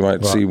Saturday, so we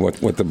might see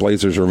what the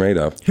Blazers are made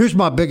of. Here's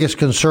my biggest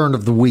concern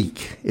of the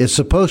week. It's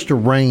supposed to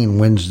rain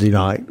Wednesday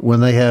night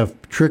when they have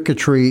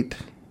trick-or-treat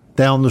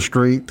down the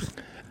street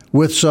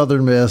with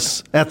Southern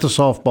Miss at the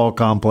softball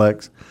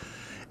complex.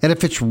 And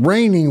if it's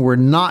raining, we're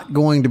not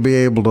going to be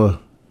able to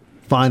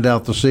find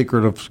out the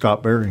secret of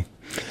Scott Berry.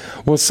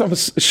 Well,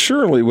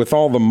 surely with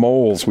all the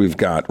moles we've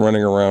got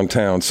running around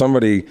town,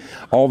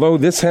 although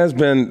this has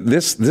been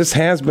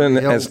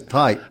as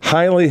tight,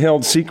 highly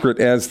held secret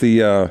as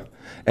the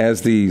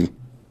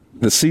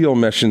SEAL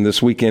mission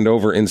this weekend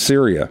over in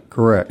Syria.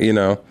 Correct.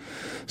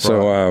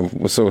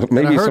 So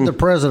maybe I heard the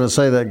president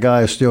say that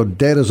guy is still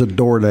dead as a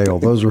doornail.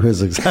 Those were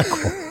his exact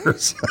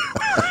words.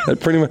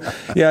 Pretty much,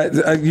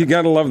 yeah. You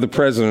got to love the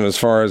president as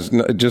far as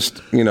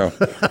just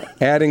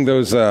adding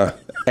those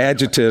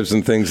adjectives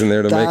and things in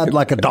there to Died make it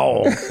like a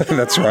dog.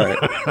 That's right.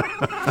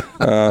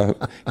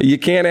 You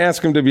can't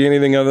ask him to be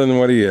anything other than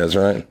what he is,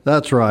 right?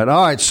 That's right.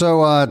 All right.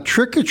 So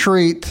trick or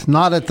treat,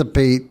 not at the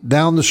Pete,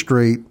 down the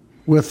street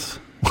with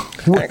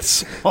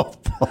softball.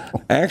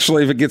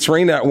 Actually, if it gets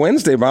rained out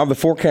Wednesday, Bob, the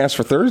forecast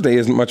for Thursday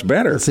isn't much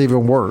better. It's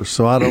even worse.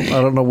 So I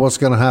don't know what's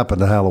going to happen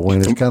to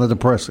Halloween. It's kind of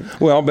depressing.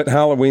 Well, but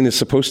Halloween is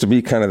supposed to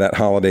be kind of that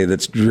holiday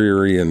that's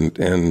dreary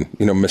and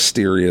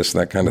mysterious,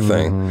 that kind of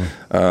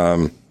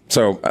thing.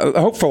 So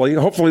hopefully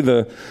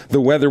the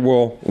weather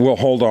will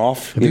hold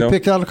off. Have you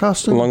picked out a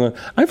costume?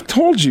 I've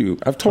told you.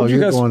 You're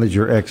guys. Going as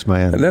your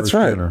X-Man. That's Bruce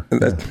right. Jenner.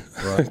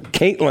 Right.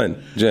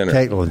 Caitlyn Jenner.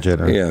 Caitlyn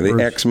Jenner. Yeah, the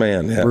Bruce,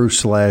 X-Man. Yeah.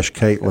 Bruce /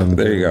 Caitlyn.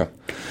 There you go.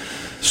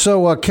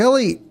 So,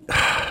 Kelly,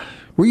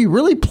 were you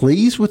really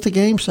pleased with the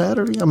game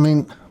Saturday? I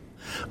mean,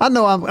 I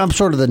know I'm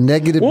sort of the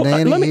negative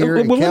nanny here,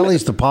 and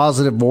Kelly's the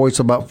positive voice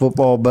about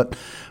football, but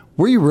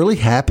were you really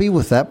happy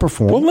with that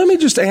performance? Well, let me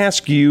just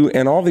ask you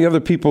and all the other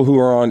people who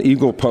are on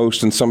Eagle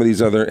Post and some of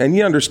these other, and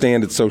you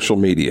understand it's social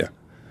media,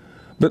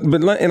 but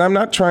and I'm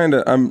not trying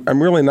to,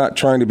 I'm really not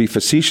trying to be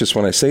facetious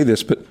when I say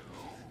this, but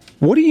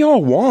what do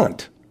y'all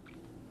want?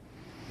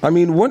 I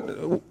mean, what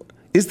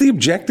is the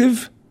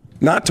objective?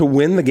 Not to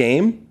win the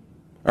game?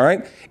 All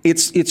right?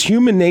 It's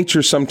human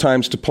nature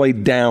sometimes to play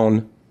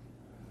down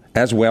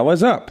as well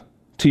as up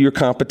to your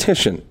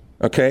competition,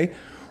 okay?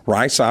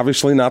 Rice,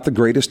 obviously not the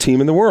greatest team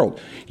in the world.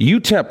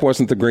 UTEP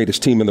wasn't the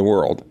greatest team in the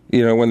world,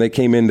 when they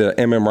came into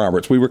M.M.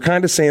 Roberts. We were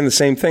kind of saying the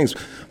same things.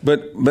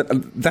 But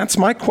that's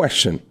my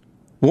question.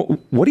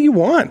 What do you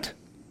want?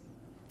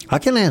 I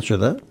can answer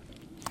that.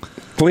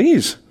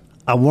 Please.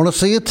 I want to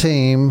see a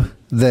team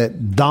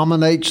that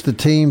dominates the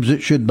teams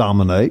it should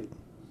dominate,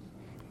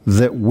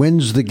 that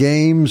wins the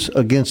games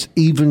against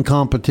even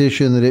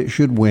competition that it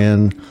should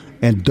win,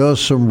 and does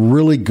some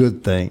really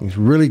good things,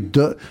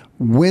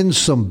 wins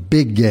some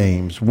big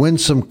games,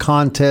 wins some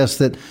contests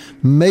that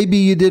maybe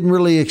you didn't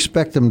really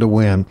expect them to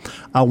win.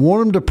 I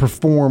want them to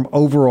perform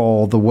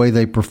overall the way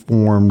they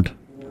performed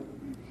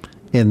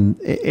in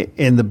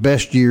the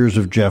best years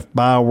of Jeff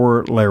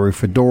Bauer, Larry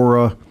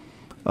Fedora,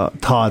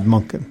 Todd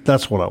Monken.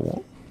 That's what I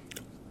want.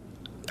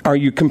 Are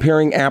you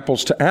comparing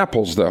apples to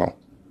apples, though,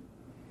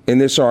 in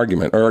this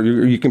argument? Or are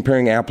you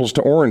comparing apples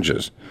to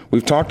oranges?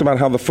 We've talked about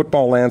how the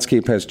football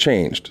landscape has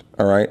changed,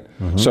 all right?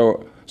 Mm-hmm.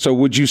 So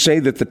would you say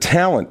that the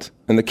talent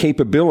and the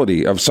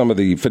capability of some of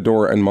the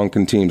Fedora and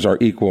Monken teams are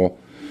equal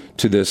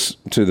to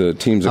the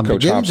teams that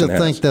Coach Hobson has? I'm beginning to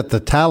think that the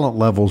talent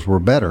levels were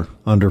better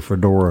under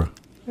Fedora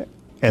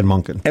and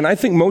Monken. And I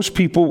think most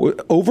people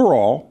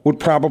overall would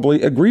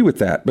probably agree with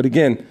that. But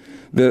again,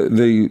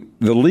 the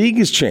league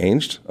has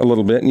changed a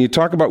little bit, and you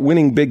talk about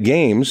winning big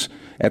games.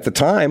 At the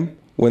time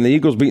when the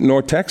Eagles beat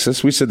North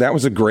Texas, we said that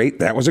was a great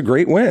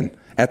win.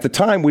 At the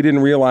time, we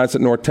didn't realize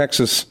that North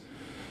Texas,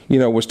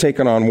 was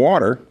taking on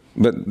water,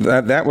 but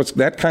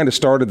that kind of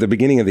started the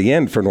beginning of the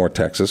end for North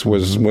Texas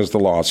was the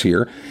loss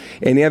here.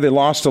 And yeah, they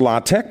lost to La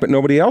Tech, but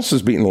nobody else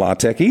has beaten La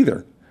Tech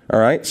either. All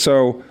right,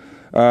 so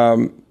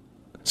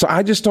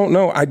I just don't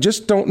know. I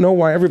just don't know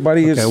why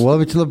everybody is. Okay, well,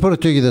 let me put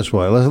it to you this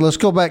way. Let's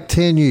go back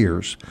 10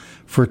 years.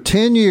 For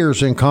 10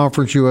 years in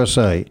Conference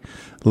USA,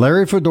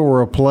 Larry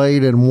Fedora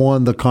played and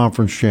won the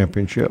conference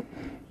championship.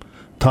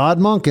 Todd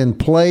Monken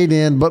played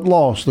in but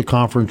lost the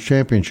conference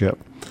championship.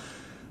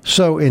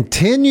 So in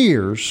 10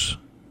 years,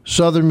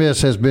 Southern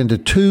Miss has been to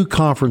 2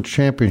 conference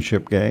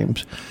championship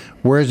games,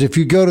 whereas if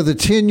you go to the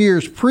 10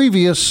 years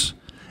previous,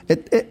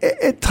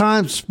 at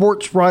times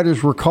sports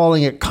writers were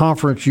calling it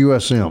Conference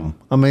USM.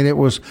 I mean, it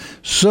was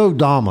so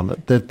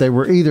dominant that they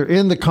were either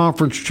in the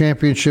conference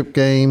championship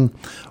game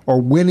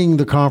or winning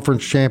the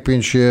conference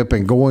championship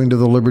and going to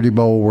the Liberty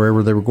Bowl,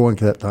 wherever they were going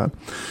at that time.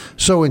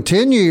 So in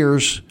 10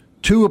 years,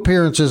 2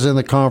 appearances in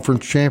the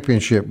conference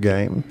championship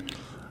game.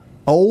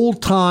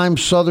 Old-time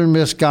Southern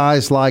Miss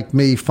guys like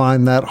me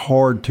find that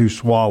hard to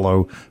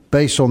swallow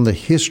based on the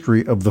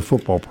history of the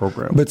football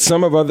program. But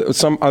some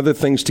other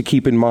things to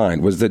keep in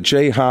mind was that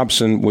Jay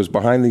Hobson was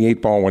behind the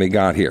 8 ball when he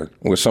got here,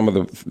 with some of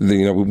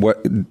the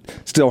what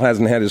still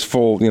hasn't had his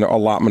full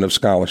allotment of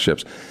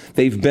scholarships.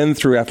 They've been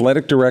through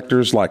athletic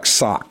directors like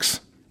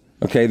socks.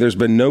 Okay, there's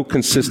been no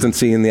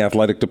consistency in the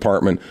athletic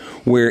department,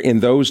 where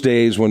in those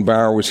days when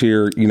Bauer was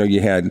here,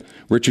 you had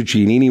Richard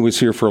Giannini was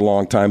here for a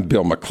long time,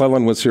 Bill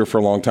McClellan was here for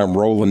a long time,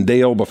 Roland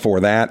Dale before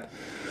that.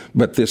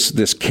 But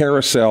this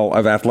carousel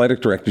of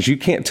athletic directors, you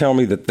can't tell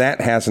me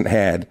that hasn't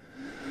had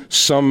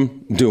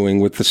some doing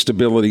with the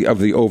stability of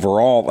the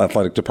overall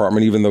athletic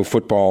department, even though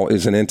football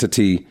is an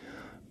entity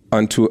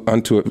unto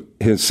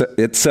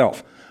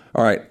itself.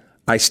 All right,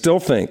 I still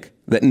think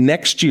that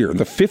next year,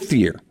 the 5th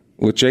year,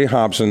 with Jay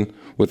Hobson,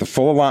 with the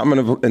full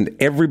allotment and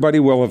everybody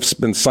will have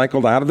been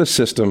cycled out of the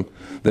system.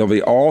 There'll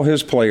be all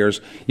his players.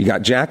 You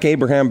got Jack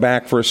Abraham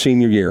back for a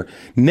senior year.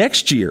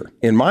 Next year,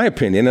 in my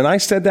opinion, and I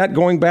said that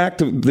going back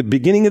to the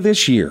beginning of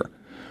this year,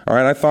 all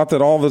right, I thought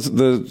that all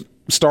the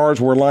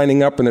stars were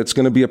lining up and it's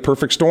going to be a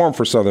perfect storm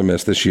for Southern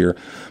Miss this year.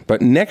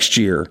 But next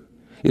year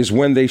is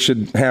when they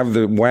should have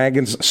the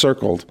wagons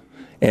circled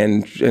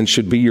and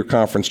should be your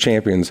conference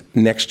champions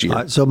next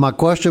year. So my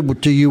question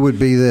to you would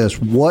be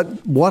this.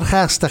 What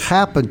has to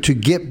happen to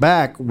get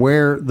back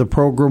where the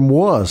program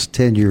was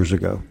 10 years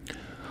ago?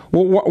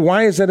 Well,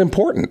 why is that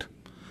important?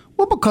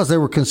 Well, because they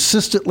were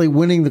consistently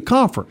winning the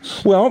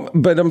conference. Well,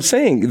 but I'm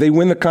saying they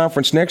win the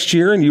conference next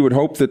year, and you would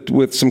hope that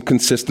with some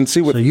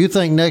consistency. So you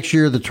think next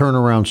year the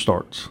turnaround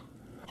starts?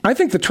 I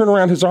think the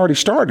turnaround has already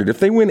started.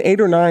 If they win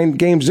 8 or 9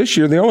 games this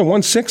year, they only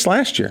won 6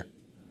 last year.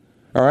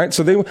 All right,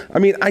 so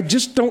I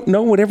just don't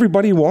know what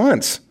everybody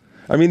wants.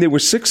 I mean, they were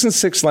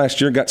 6-6 last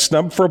year, got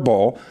snubbed for a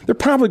bowl. They're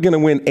probably going to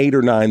win 8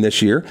 or 9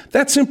 this year.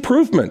 That's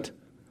improvement.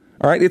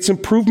 All right, it's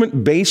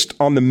improvement based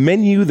on the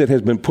menu that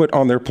has been put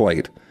on their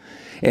plate.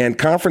 And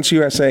Conference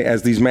USA,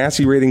 as these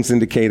Massey ratings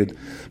indicated,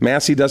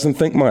 Massey doesn't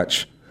think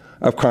much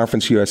of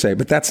Conference USA,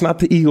 but that's not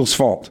the Eagles'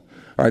 fault.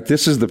 All right,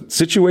 this is the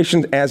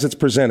situation as it's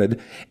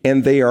presented,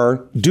 and they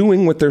are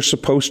doing what they're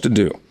supposed to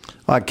do.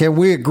 All right, can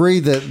we agree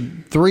that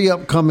 3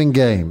 upcoming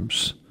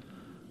games,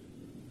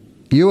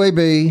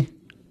 UAB,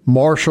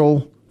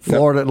 Marshall,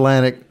 Florida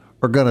Atlantic,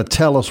 are going to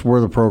tell us where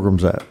the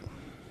program's at?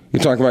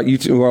 You're talking about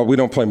UT? Well, we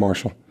don't play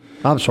Marshall.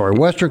 I'm sorry,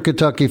 Western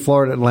Kentucky,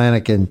 Florida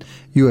Atlantic, and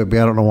UAB.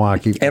 I don't know why I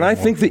keep. And I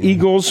think the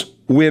Eagles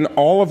win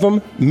all of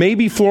them.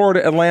 Maybe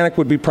Florida Atlantic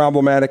would be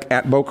problematic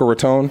at Boca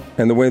Raton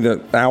and the way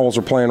the Owls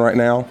are playing right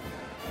now.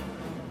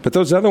 But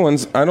those other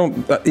ones,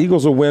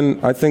 Eagles will win,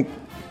 I think,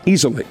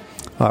 easily.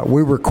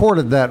 We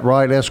recorded that,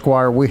 right,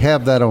 Esquire? We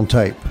have that on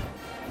tape.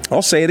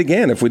 I'll say it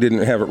again if we didn't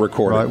have it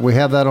recorded. Right, we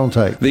have that on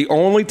tape. The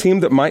only team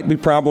that might be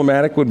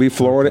problematic would be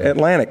Florida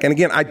Atlantic. And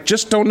again, I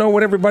just don't know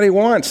what everybody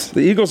wants.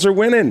 The Eagles are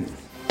winning.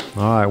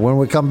 All right, when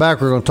we come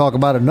back, we're going to talk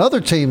about another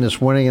team that's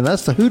winning, and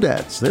that's the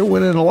Hoodats. They're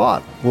winning a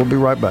lot. We'll be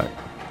right back.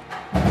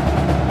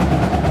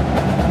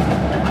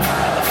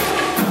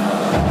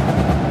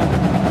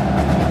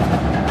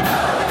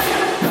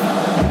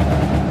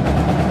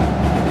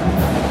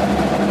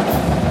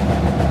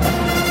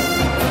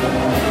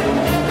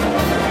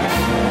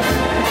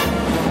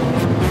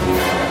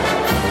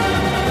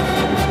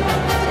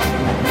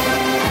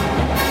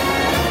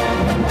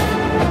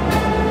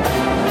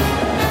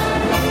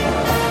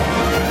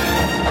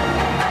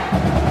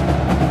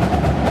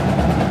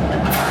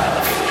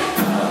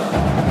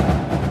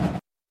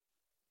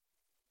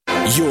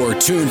 You're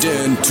tuned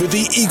in to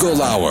the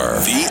Eagle Hour.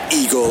 The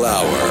Eagle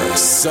Hour.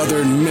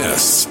 Southern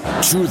Miss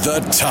to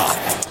the top.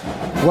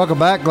 Welcome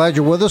back. Glad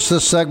you're with us.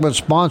 This segment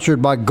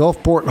sponsored by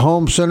Gulfport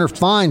Home Center.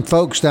 Fine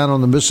folks down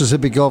on the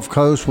Mississippi Gulf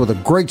Coast with a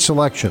great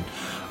selection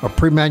of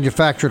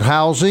pre-manufactured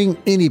housing,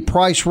 any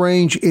price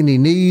range, any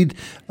need.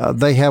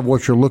 They have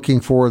what you're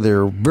looking for.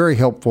 They're very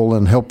helpful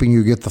in helping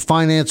you get the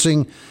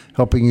financing,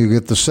 helping you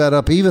get the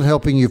setup, even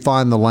helping you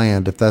find the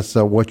land if that's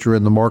what you're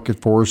in the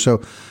market for.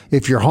 So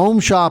if you're home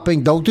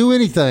shopping, don't do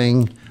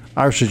anything,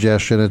 our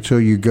suggestion,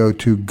 until you go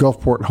to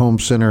Gulfport Home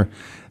Center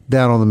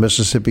down on the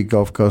Mississippi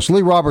Gulf Coast.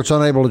 Lee Roberts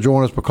unable to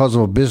join us because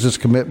of a business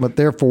commitment.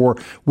 Therefore,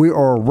 we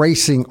are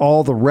erasing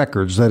all the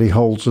records that he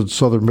holds in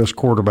Southern Miss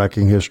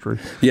quarterbacking history.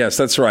 Yes,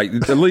 that's right.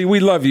 Lee, we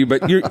love you,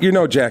 but you're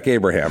no Jack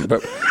Abraham.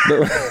 But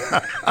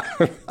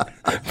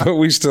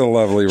we still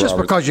love Lee Roberts. Just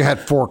because you had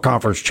 4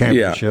 conference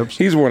championships.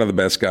 Yeah, he's one of the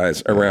best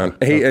guys around.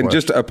 Hey, and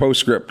just a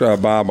postscript,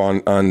 Bob,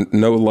 on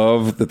no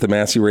love that the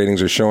Massey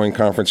ratings are showing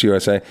Conference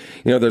USA.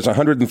 You know, there's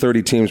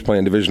 130 teams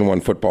playing Division I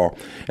football,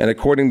 and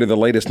according to the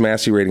latest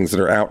Massey ratings that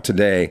are out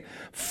today,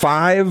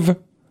 5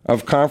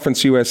 of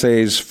Conference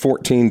USA's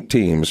 14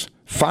 teams,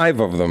 5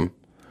 of them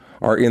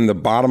are in the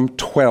bottom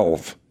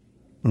 12,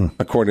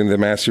 according to the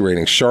Massey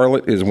ratings.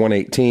 Charlotte is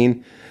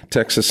 118.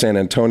 Texas San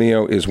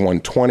Antonio is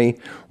 120.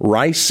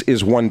 Rice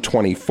is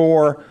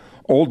 124.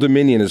 Old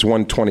Dominion is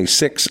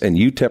 126. And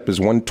UTEP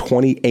is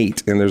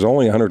 128. And there's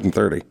only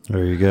 130.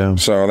 There you go.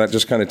 So that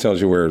just kind of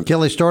tells you where.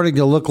 Kelly's starting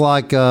to look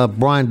like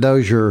Brian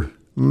Dozier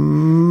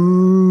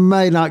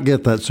may not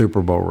get that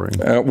Super Bowl ring.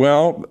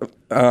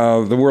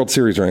 The World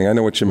Series ring. I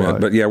know what you meant.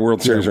 Right. But yeah,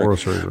 World Series ring. World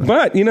Series ring.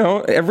 But, you know,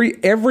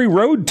 every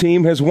road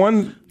team has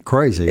won.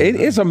 Crazy. It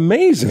is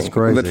amazing. It's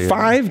crazy, that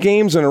 5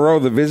 games in a row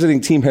the visiting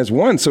team has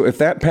won. So if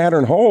that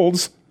pattern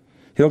holds,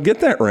 he'll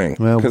get that ring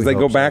because they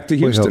go back to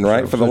Houston,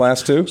 right, for the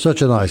last 2.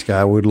 Such a nice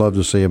guy. We'd love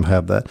to see him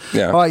have that.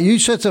 Yeah. All right, you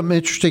said something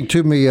interesting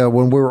to me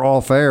when we were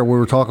off air. We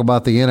were talking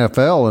about the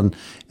NFL, and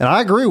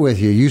I agree with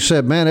you. You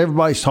said, man,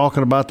 everybody's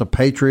talking about the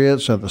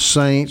Patriots and the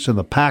Saints and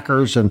the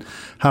Packers and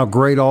how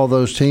great all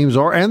those teams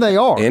are, and they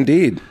are.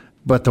 Indeed.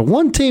 But the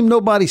one team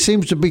nobody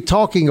seems to be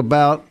talking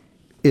about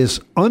is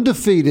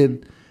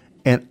undefeated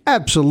and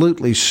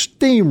absolutely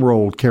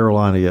steamrolled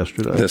Carolina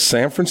yesterday. The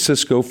San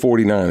Francisco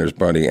 49ers,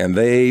 buddy, and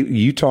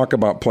you talk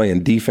about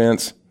playing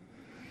defense,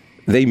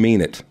 they mean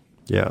it.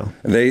 Yeah.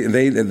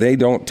 They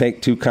don't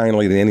take too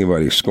kindly to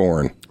anybody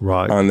scoring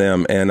on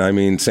them. And, I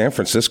mean, San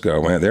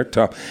Francisco, man, they're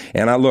tough.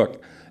 And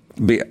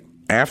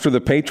after the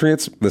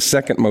Patriots, the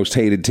second most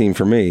hated team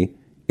for me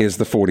is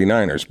the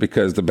 49ers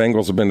because the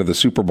Bengals have been to the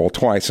Super Bowl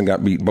twice and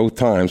got beat both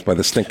times by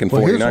the stinking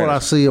 49ers. Here's what I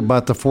see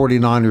about the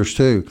 49ers,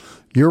 too.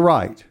 You're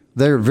right.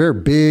 They're a very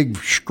big,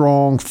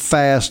 strong,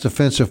 fast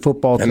defensive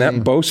football team. And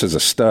that Bosa's a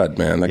stud,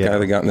 man, the guy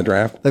they got in the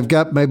draft. They've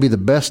got maybe the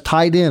best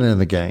tight end in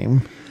the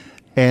game,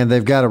 and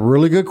they've got a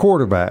really good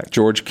quarterback.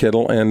 George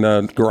Kittle and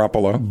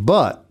Garoppolo.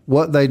 But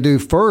what they do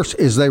first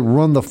is they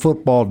run the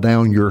football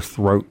down your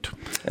throat.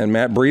 And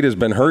Matt Breida has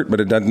been hurt, but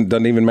it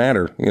doesn't even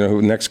matter. You know,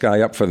 who next guy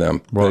up for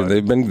them. Right.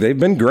 They've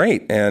been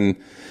great. And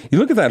you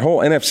look at that whole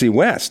NFC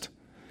West.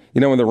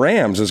 You know, and the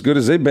Rams, as good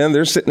as they've been,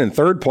 they're sitting in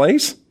 3rd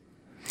place.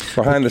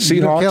 Behind the Seahawks.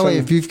 You know, Kelly,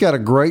 if you've got a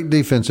great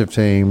defensive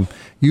team,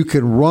 you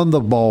can run the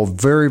ball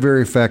very,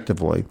 very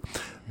effectively.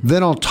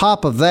 Then on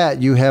top of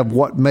that, you have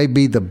what may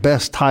be the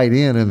best tight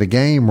end in the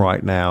game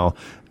right now,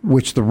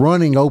 which the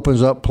running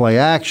opens up play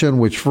action,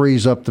 which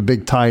frees up the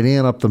big tight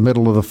end up the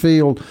middle of the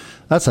field.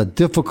 That's a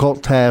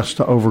difficult task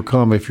to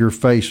overcome if you're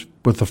faced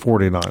with the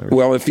 49ers.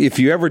 Well, if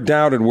you ever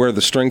doubted where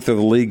the strength of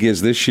the league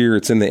is this year,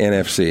 it's in the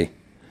NFC.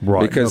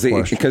 Right. Because the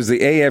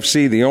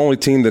AFC, the only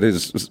team that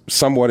is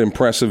somewhat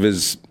impressive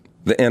is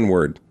the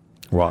N-word.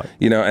 Right.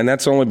 You know, and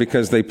that's only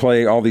because they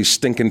play all these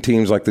stinking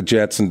teams like the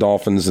Jets and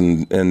Dolphins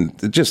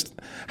and just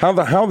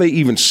how they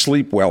even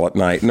sleep well at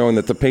night, knowing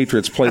that the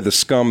Patriots play the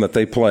scum that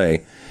they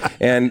play.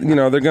 And, you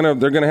know, they're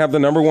gonna have the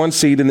number 1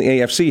 seed in the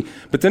AFC.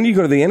 But then you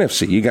go to the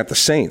NFC, you got the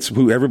Saints,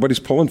 who everybody's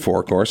pulling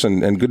for, of course,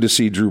 and good to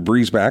see Drew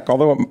Brees back,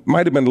 although it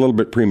might have been a little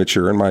bit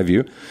premature in my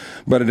view.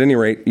 But at any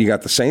rate, you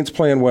got the Saints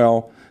playing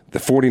well, the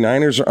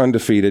 49ers are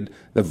undefeated,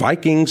 the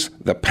Vikings,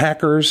 the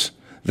Packers,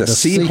 the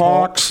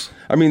Seahawks.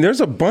 I mean,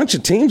 there's a bunch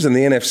of teams in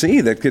the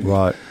NFC that could.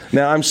 Right.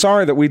 Now, I'm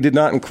sorry that we did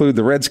not include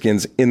the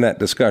Redskins in that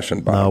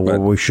discussion, Bob. No, well,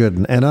 we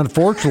shouldn't. And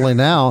unfortunately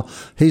now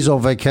he's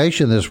on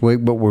vacation this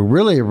week, but we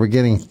really are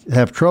beginning to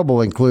have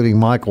trouble including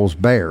Michael's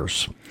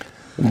Bears.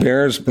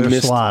 Bears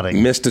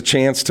missed a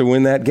chance to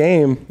win that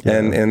game,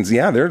 and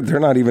they're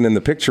not even in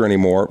the picture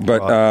anymore.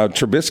 But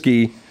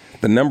Trubisky,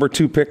 the number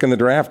 2 pick in the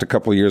draft a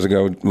couple of years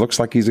ago, looks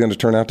like he's going to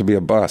turn out to be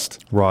a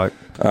bust. Right.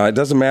 It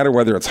doesn't matter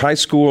whether it's high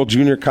school,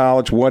 junior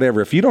college,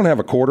 whatever. If you don't have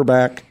a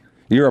quarterback,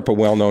 you're up a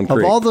well-known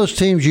creek. Of all those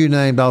teams you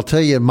named, I'll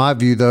tell you, in my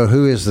view, though,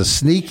 who is the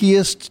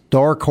sneakiest,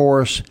 dark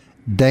horse,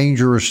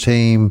 dangerous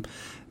team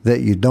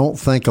that you don't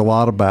think a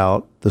lot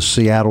about? The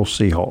Seattle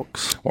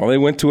Seahawks. Well, they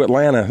went to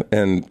Atlanta,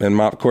 and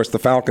of course, the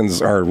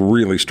Falcons are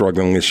really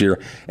struggling this year.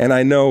 And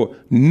I know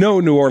no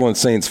New Orleans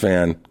Saints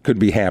fan could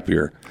be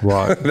happier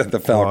that the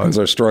Falcons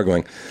are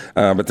struggling.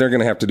 But they're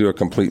going to have to do a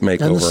complete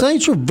makeover. And the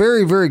Saints are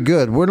very, very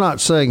good. We're not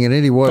saying in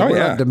any way, we're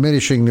not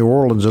diminishing New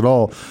Orleans at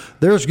all.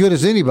 They're as good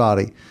as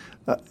anybody.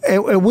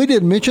 And we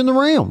didn't mention the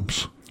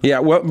Rams. Yeah,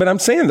 well, but I'm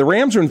saying the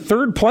Rams are in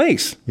 3rd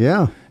place.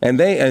 Yeah.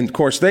 And of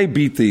course, they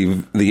beat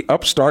the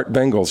upstart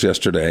Bengals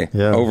yesterday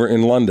over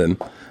in London.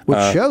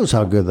 Which shows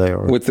how good they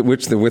are. With their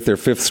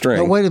 5th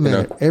string. Now, wait a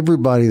minute.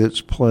 Everybody that's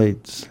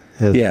played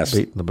has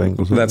beaten the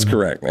Bengals. That's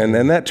correct. And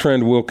that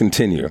trend will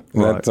continue.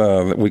 Right.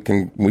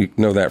 We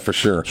know that for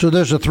sure. So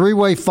there's a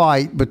 3-way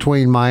fight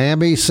between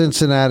Miami,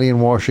 Cincinnati,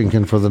 and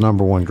Washington for the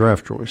number 1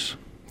 draft choice.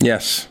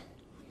 Yes.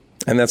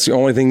 And that's the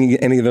only thing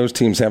any of those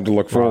teams have to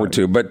look forward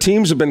to. But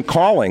teams have been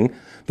calling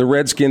the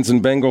Redskins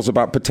and Bengals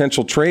about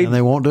potential trade. And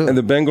they won't do it. And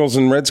the Bengals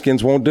and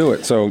Redskins won't do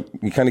it. So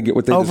you kind of get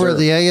what they Over deserve. at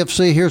the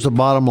AFC, here's the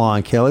bottom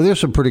line, Kelly. There's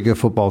some pretty good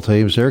football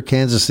teams there.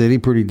 Kansas City,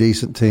 pretty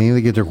decent team.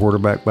 They get their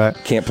quarterback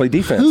back. Can't play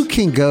defense. Who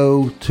can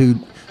go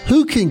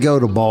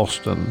to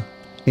Boston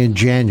in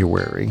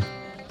January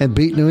and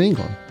beat New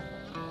England?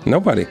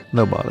 Nobody.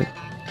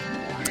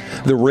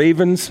 The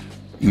Ravens,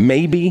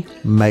 maybe.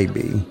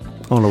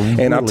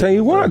 And I'll tell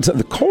you what,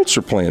 the Colts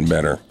are playing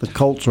better. The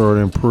Colts are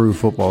an improved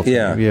football team.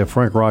 Yeah,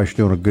 Frank Reich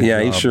doing a good job.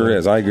 Yeah, he sure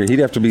is. I agree. He'd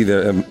have to be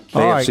the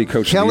AFC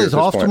coach. Kelly's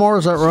off tomorrow,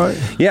 is that right?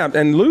 Yeah,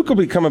 and Luke will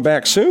be coming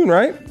back soon,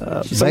 right?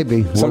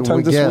 Maybe.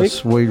 Sometime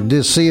this week. We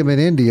did see him in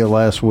India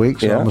last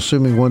week, so I'm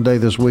assuming one day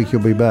this week he'll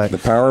be back. The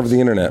power of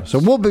the internet. So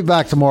we'll be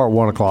back tomorrow at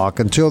 1 o'clock.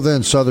 Until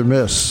then, Southern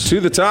Miss.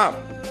 To the top.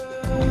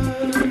 I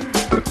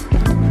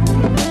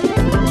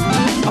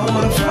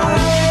want to fly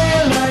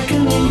like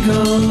an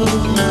eagle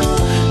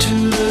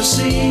to the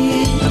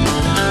sea.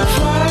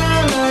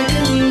 Fly like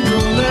an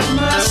eagle, let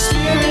my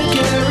spirit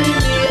carry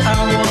me. I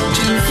want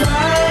to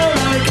fly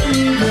like an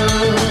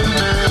eagle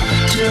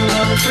till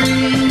I'm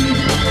free.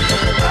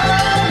 I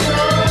go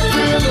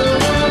through the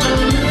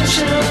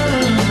revolution.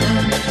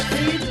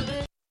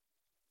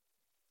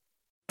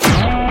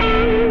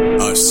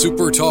 A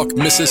SuperTalk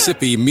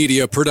Mississippi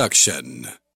media production.